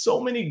on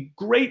so many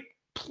great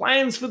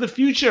plans for the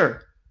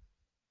future.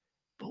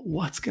 But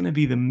what's going to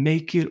be the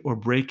make it or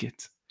break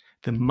it?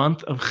 The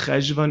month of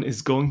Cheshvan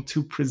is going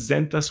to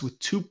present us with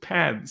two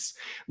paths.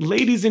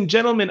 Ladies and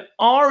gentlemen,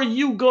 are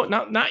you going,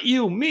 not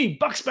you, me,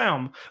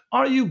 Buxbaum,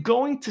 are you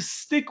going to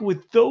stick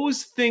with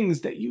those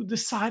things that you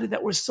decided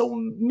that were so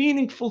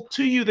meaningful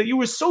to you, that you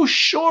were so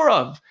sure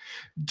of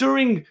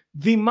during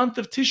the month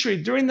of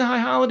Tishrei, during the high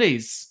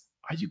holidays?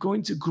 Are you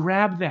going to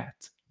grab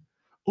that?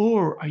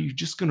 Or are you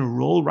just going to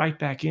roll right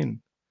back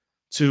in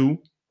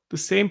to the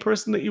same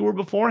person that you were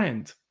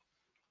beforehand?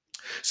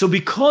 So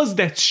because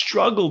that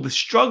struggle, the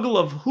struggle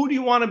of who do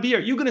you want to be,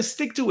 are you going to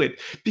stick to it?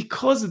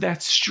 Because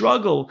that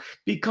struggle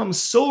becomes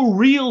so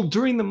real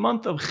during the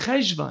month of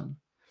Cheshvan,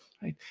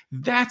 right?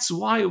 That's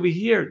why over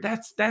here,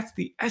 that's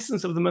the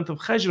essence of the month of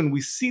Cheshvan.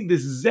 We see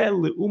this zeh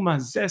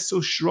le'uma zeh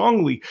so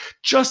strongly,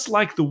 just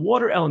like the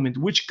water element,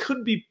 which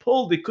could be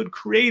pulled. It could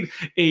create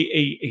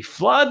a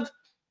flood,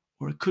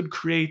 or it could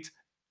create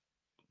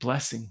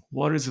blessing,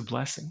 waters of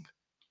blessing.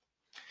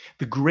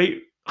 The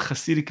great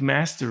Hasidic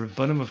master of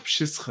Banim of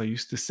Pshischa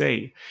used to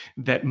say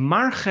that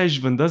Mar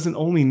Cheshvan doesn't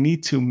only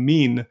need to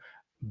mean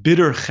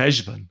bitter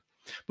Cheshvan,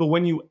 but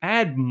when you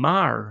add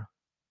Mar,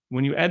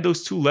 when you add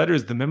those two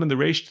letters, the Mem and the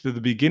Resh, to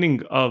the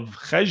beginning of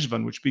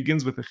Cheshvan, which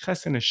begins with a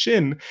Ches and a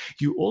Shin,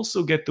 you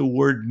also get the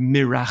word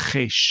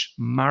Mirachesh.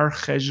 Mar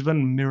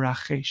Cheshvan,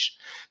 Mirachesh.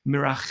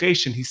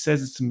 Mirachesh, and he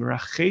says it's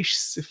Mirachesh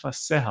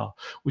Sifaseha,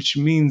 which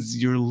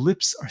means your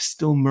lips are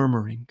still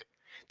murmuring.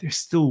 There's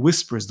still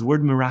whispers. The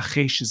word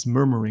mirachesh is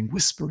murmuring,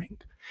 whispering.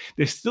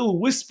 There's still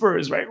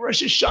whispers, right?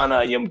 Rosh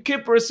Hashanah, Yom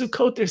Kippur,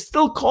 Sukkot, they're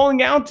still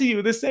calling out to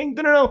you. They're saying,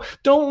 no,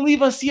 don't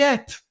leave us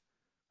yet.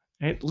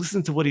 Right?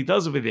 Listen to what he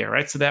does over there,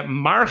 right? So that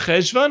Mar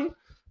Cheshvan,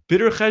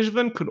 bitter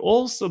Cheshvan could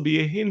also be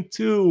a hint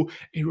to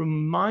a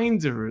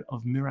reminder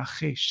of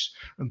Mirachesh,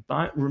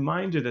 a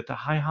reminder that the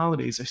high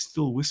holidays are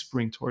still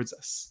whispering towards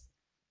us,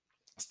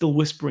 still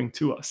whispering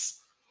to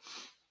us.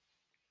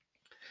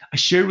 I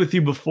shared with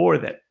you before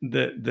that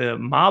the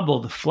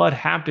Mabul, the flood,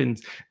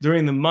 happened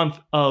during the month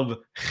of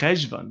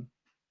Cheshvan.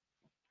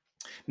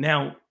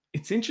 Now,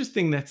 it's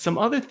interesting that some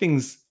other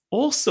things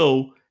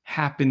also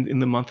happened in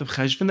the month of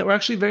Cheshvan that were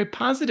actually very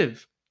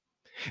positive.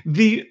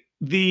 The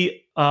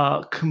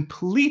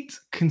complete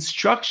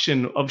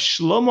construction of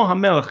Shlomo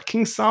HaMelech,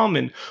 King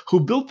Solomon, who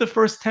built the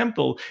first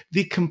temple,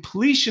 the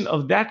completion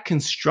of that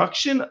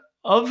construction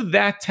of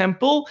that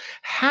temple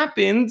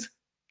happened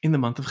in the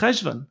month of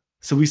Cheshvan.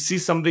 So we see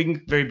something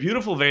very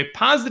beautiful, very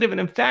positive. And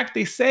in fact,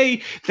 they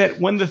say that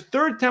when the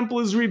third temple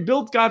is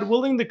rebuilt, God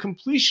willing, the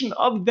completion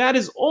of that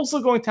is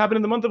also going to happen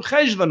in the month of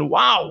Cheshvan.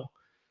 Wow.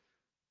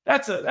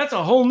 That's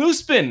a whole new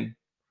spin.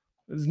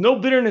 There's no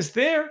bitterness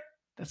there.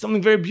 That's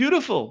something very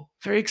beautiful,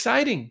 very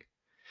exciting.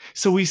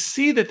 So we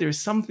see that there's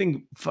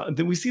something,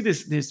 that we see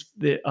there's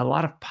a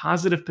lot of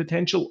positive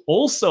potential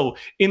also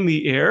in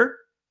the air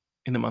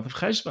in the month of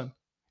Cheshvan,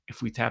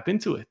 if we tap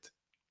into it.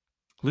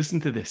 Listen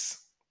to this.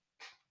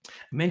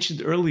 I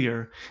mentioned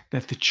earlier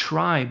that the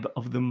tribe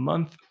of the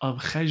month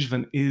of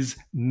Cheshvan is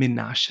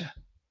Menashe.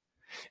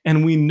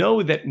 And we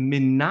know that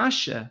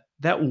Menashe,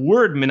 that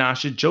word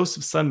Menashe,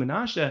 Joseph's son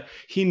Menashe,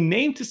 he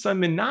named his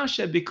son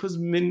Menashe because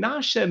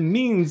Menashe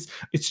means,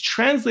 it's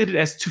translated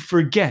as to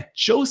forget.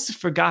 Joseph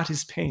forgot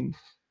his pain.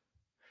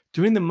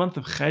 During the month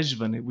of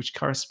Cheshvan, which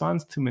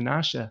corresponds to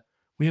Menashe,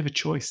 we have a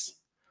choice.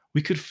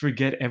 We could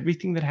forget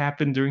everything that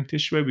happened during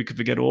Tishrei. We could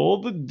forget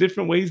all the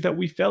different ways that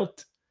we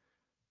felt.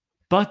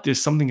 But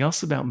there's something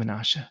else about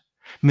Menashe.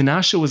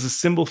 Menashe was a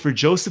symbol for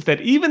Joseph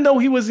that even though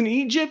he was in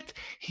Egypt,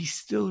 he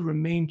still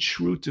remained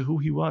true to who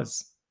he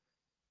was.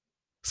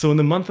 So in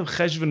the month of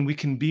Cheshvan, we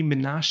can be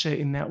Menashe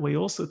in that way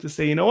also, to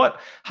say, you know what?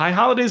 High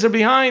holidays are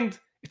behind.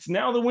 It's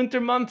now the winter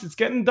months. It's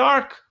getting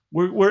dark.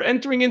 We're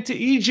entering into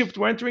Egypt.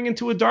 We're entering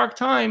into a dark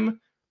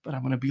time. But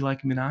I'm going to be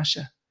like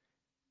Menashe.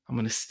 I'm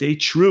going to stay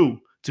true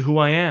to who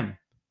I am.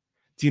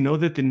 Do you know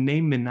that the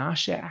name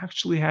Menashe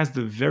actually has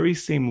the very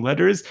same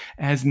letters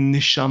as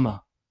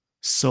Neshama,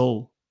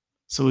 soul?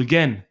 So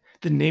again,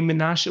 the name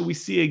Menashe we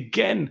see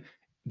again,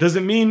 does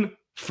it mean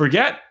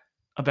forget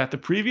about the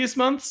previous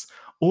months?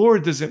 Or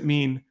does it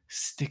mean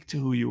stick to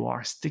who you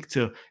are, stick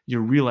to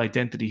your real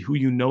identity, who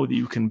you know that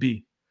you can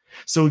be?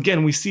 So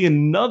again, we see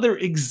another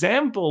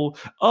example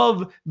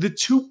of the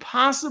two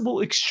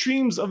possible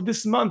extremes of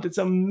this month. It's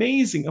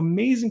amazing,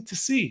 amazing to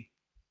see.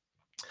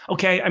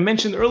 Okay, I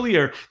mentioned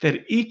earlier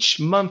that each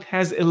month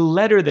has a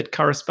letter that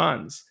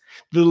corresponds.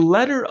 The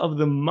letter of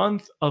the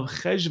month of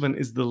Cheshvan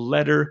is the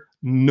letter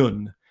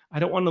Nun. I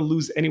don't want to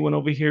lose anyone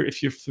over here.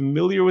 If you're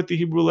familiar with the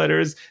Hebrew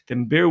letters,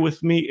 then bear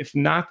with me. If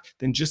not,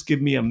 then just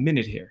give me a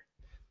minute here.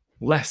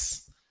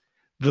 Less.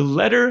 The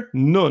letter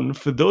Nun,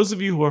 for those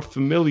of you who are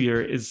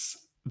familiar, is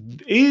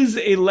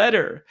a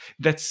letter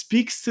that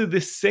speaks to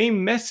the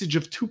same message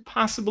of two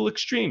possible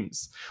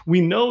extremes. We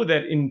know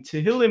that in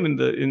Tehillim,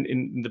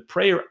 in the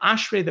prayer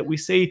Ashrei, that we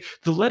say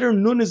the letter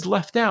Nun is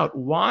left out.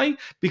 Why?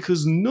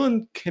 Because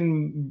Nun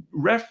can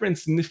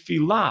reference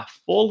Nefilah,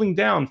 falling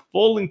down,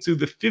 falling to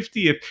the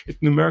 50th, if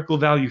numerical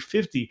value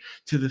 50,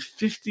 to the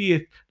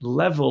 50th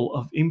level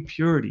of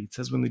impurity. It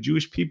says when the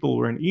Jewish people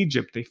were in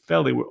Egypt, they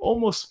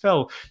almost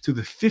fell to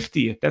the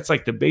 50th. That's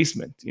like the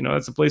basement.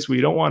 That's a place where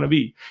you don't want to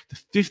be. The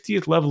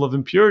 50th level of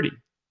impurity.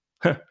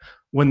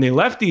 When they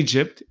left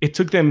Egypt, it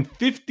took them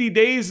 50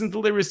 days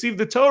until they received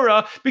the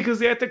Torah because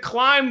they had to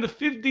climb the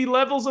 50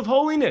 levels of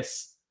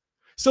holiness.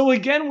 So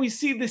again, we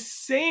see the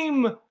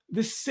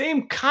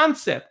same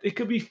concept. It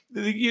could be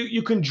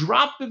you can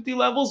drop 50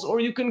 levels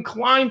or you can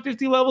climb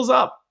 50 levels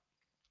up,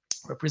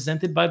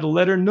 represented by the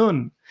letter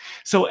Nun.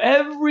 So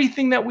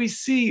everything that we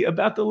see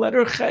about the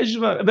letter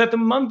Cheshvan, about the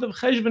month of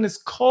Cheshvan, is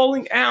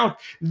calling out,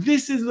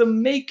 this is the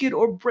make it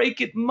or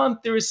break it month.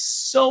 There is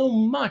so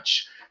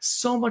much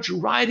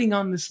riding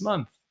on this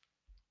month.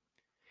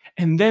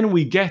 And then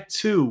we get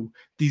to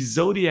the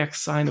zodiac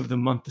sign of the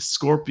month, the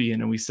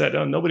scorpion. And we said,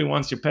 oh, nobody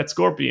wants your pet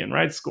scorpion,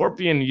 right?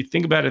 Scorpion, you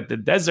think about it, the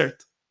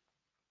desert.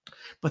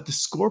 But the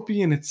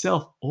scorpion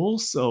itself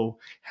also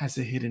has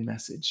a hidden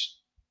message.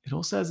 It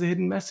also has a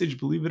hidden message,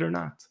 believe it or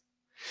not.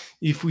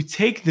 If we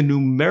take the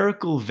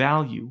numerical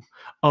value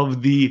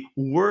of the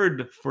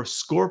word for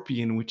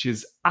scorpion, which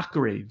is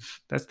akrev,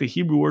 that's the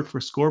Hebrew word for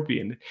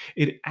scorpion,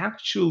 it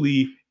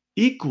actually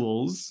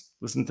equals,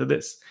 listen to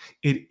this,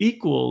 it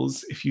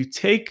equals, if you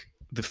take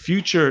the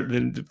future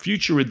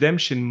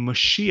redemption,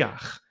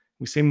 Mashiach,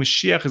 we say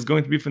Mashiach is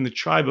going to be from the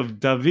tribe of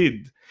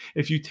David.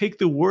 If you take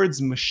the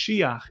words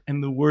Mashiach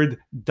and the word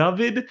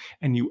David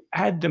and you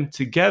add them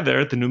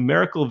together, the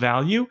numerical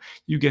value,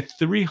 you get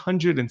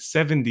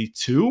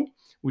 372,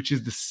 which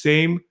is the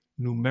same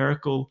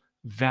numerical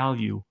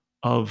value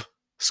of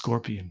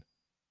scorpion,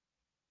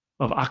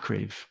 of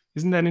akrev.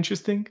 Isn't that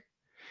interesting?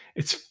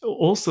 It's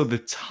also the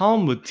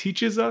Talmud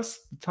teaches us,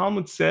 the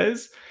Talmud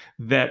says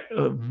that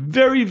a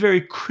very,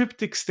 very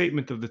cryptic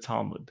statement of the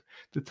Talmud.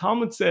 The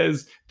Talmud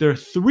says there are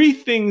three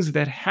things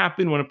that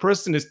happen when a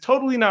person is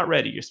totally not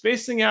ready. You're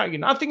spacing out, you're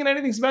not thinking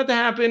anything's about to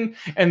happen,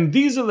 and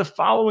these are the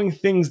following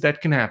things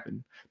that can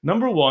happen.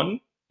 Number one,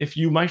 if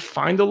you might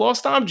find a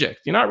lost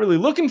object. You're not really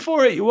looking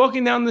for it. You're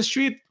walking down the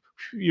street,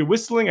 you're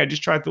whistling. I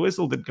just tried to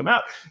whistle, didn't come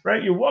out,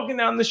 right? You're walking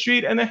down the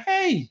street and then,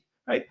 hey,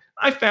 right,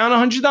 I found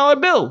 $100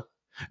 bill.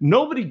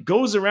 Nobody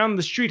goes around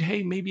the street,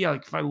 hey, maybe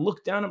if I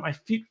look down at my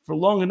feet for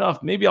long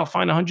enough, maybe I'll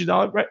find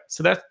 $100, right?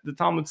 So that's the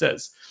Talmud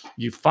says.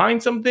 You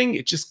find something,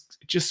 it just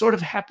sort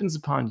of happens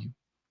upon you.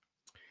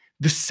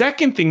 The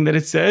second thing that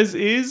it says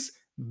is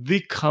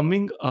the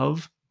coming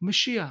of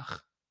Mashiach.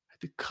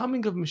 The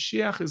coming of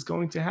Mashiach is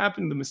going to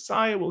happen. The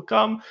Messiah will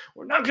come.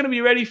 We're not going to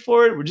be ready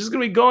for it. We're just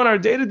going to be going our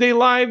day-to-day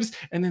lives.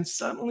 And then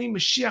suddenly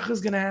Mashiach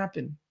is going to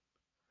happen.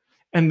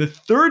 And the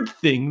third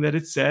thing that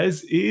it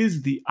says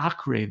is the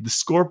Akrev, the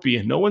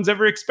scorpion. No one's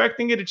ever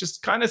expecting it. It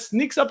just kind of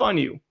sneaks up on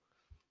you.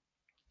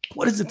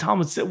 What does the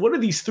Talmud say? What do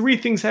these three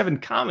things have in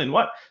common?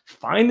 What?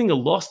 Finding a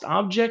lost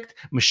object,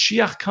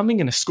 Mashiach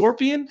coming, and a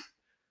scorpion?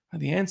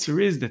 The answer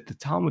is that the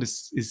Talmud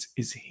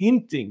is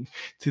hinting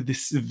to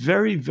this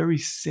very, very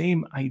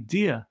same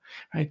idea,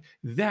 right?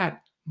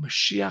 That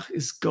Mashiach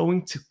is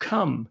going to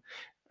come,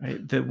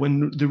 right? That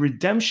when the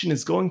redemption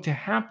is going to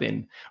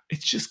happen,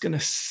 it's just going to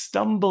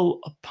stumble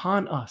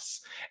upon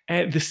us.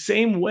 And the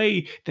same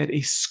way that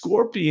a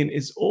scorpion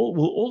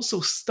will also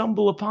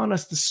stumble upon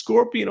us. The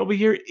scorpion over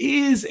here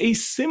is a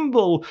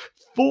symbol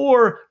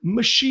for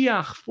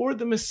Mashiach, for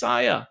the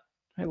Messiah,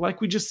 right?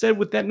 Like we just said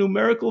with that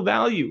numerical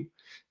value,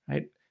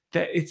 right?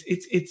 That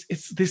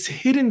it's this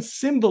hidden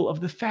symbol of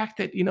the fact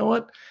that, you know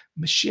what,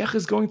 Mashiach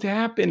is going to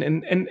happen.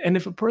 And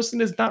if a person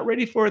is not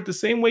ready for it, the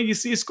same way you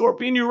see a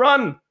scorpion, you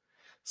run.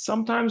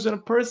 Sometimes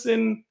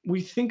when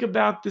we think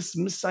about this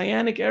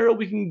messianic era,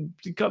 we can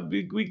get a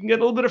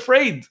little bit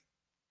afraid.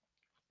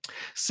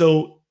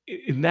 So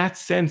in that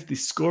sense, the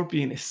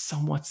scorpion is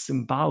somewhat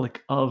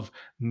symbolic of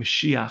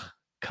Mashiach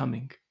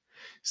coming.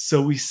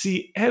 So we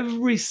see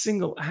every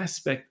single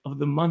aspect of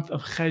the month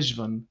of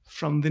Cheshvan,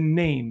 from the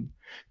name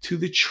to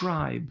the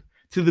tribe,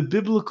 to the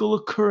biblical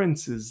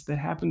occurrences that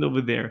happened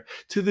over there,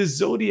 to the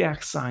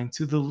zodiac sign,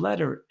 to the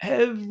letter.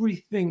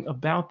 Everything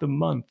about the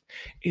month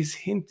is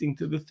hinting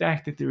to the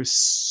fact that there is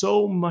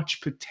so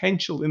much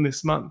potential in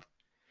this month.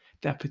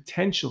 That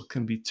potential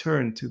can be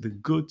turned to the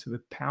good, to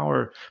the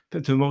power, to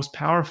the most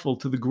powerful,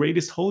 to the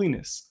greatest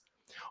holiness.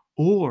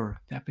 Or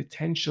that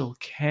potential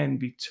can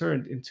be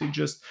turned into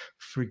just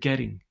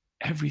forgetting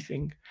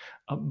everything,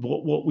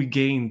 what we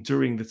gained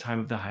during the time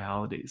of the high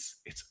holidays.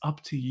 It's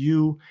up to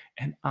you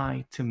and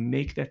I to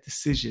make that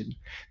decision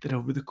that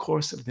over the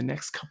course of the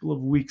next couple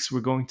of weeks, we're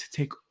going to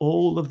take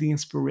all of the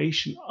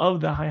inspiration of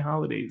the high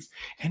holidays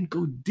and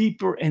go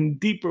deeper and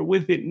deeper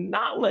with it,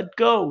 not let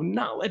go.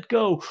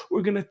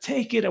 We're going to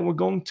take it and we're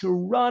going to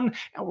run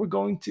and we're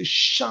going to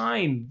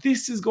shine.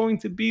 This is going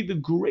to be the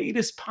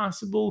greatest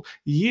possible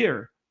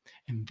year.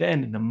 And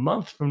then in a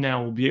month from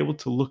now, we'll be able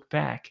to look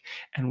back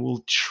and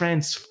we'll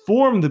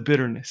transform the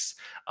bitterness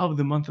of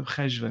the month of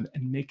Cheshvan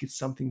and make it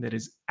something that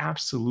is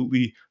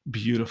absolutely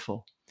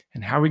beautiful.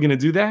 And how are we going to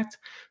do that?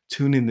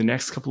 Tune in the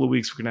next couple of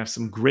weeks. We're going to have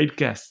some great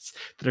guests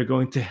that are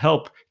going to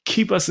help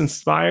keep us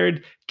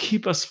inspired,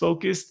 keep us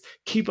focused,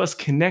 keep us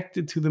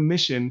connected to the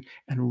mission,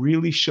 and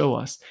really show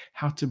us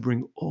how to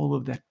bring all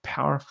of that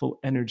powerful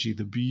energy,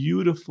 the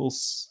beautiful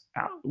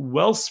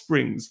well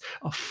springs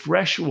of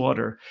fresh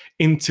water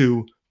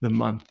into the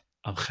month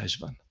of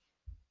Cheshvan.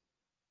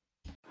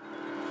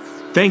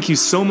 Thank you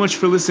so much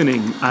for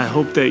listening. I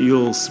hope that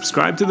you'll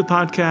subscribe to the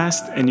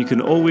podcast, and you can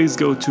always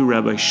go to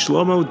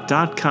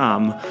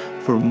rabbishlomo.com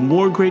for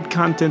more great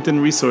content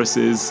and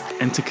resources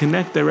and to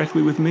connect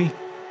directly with me.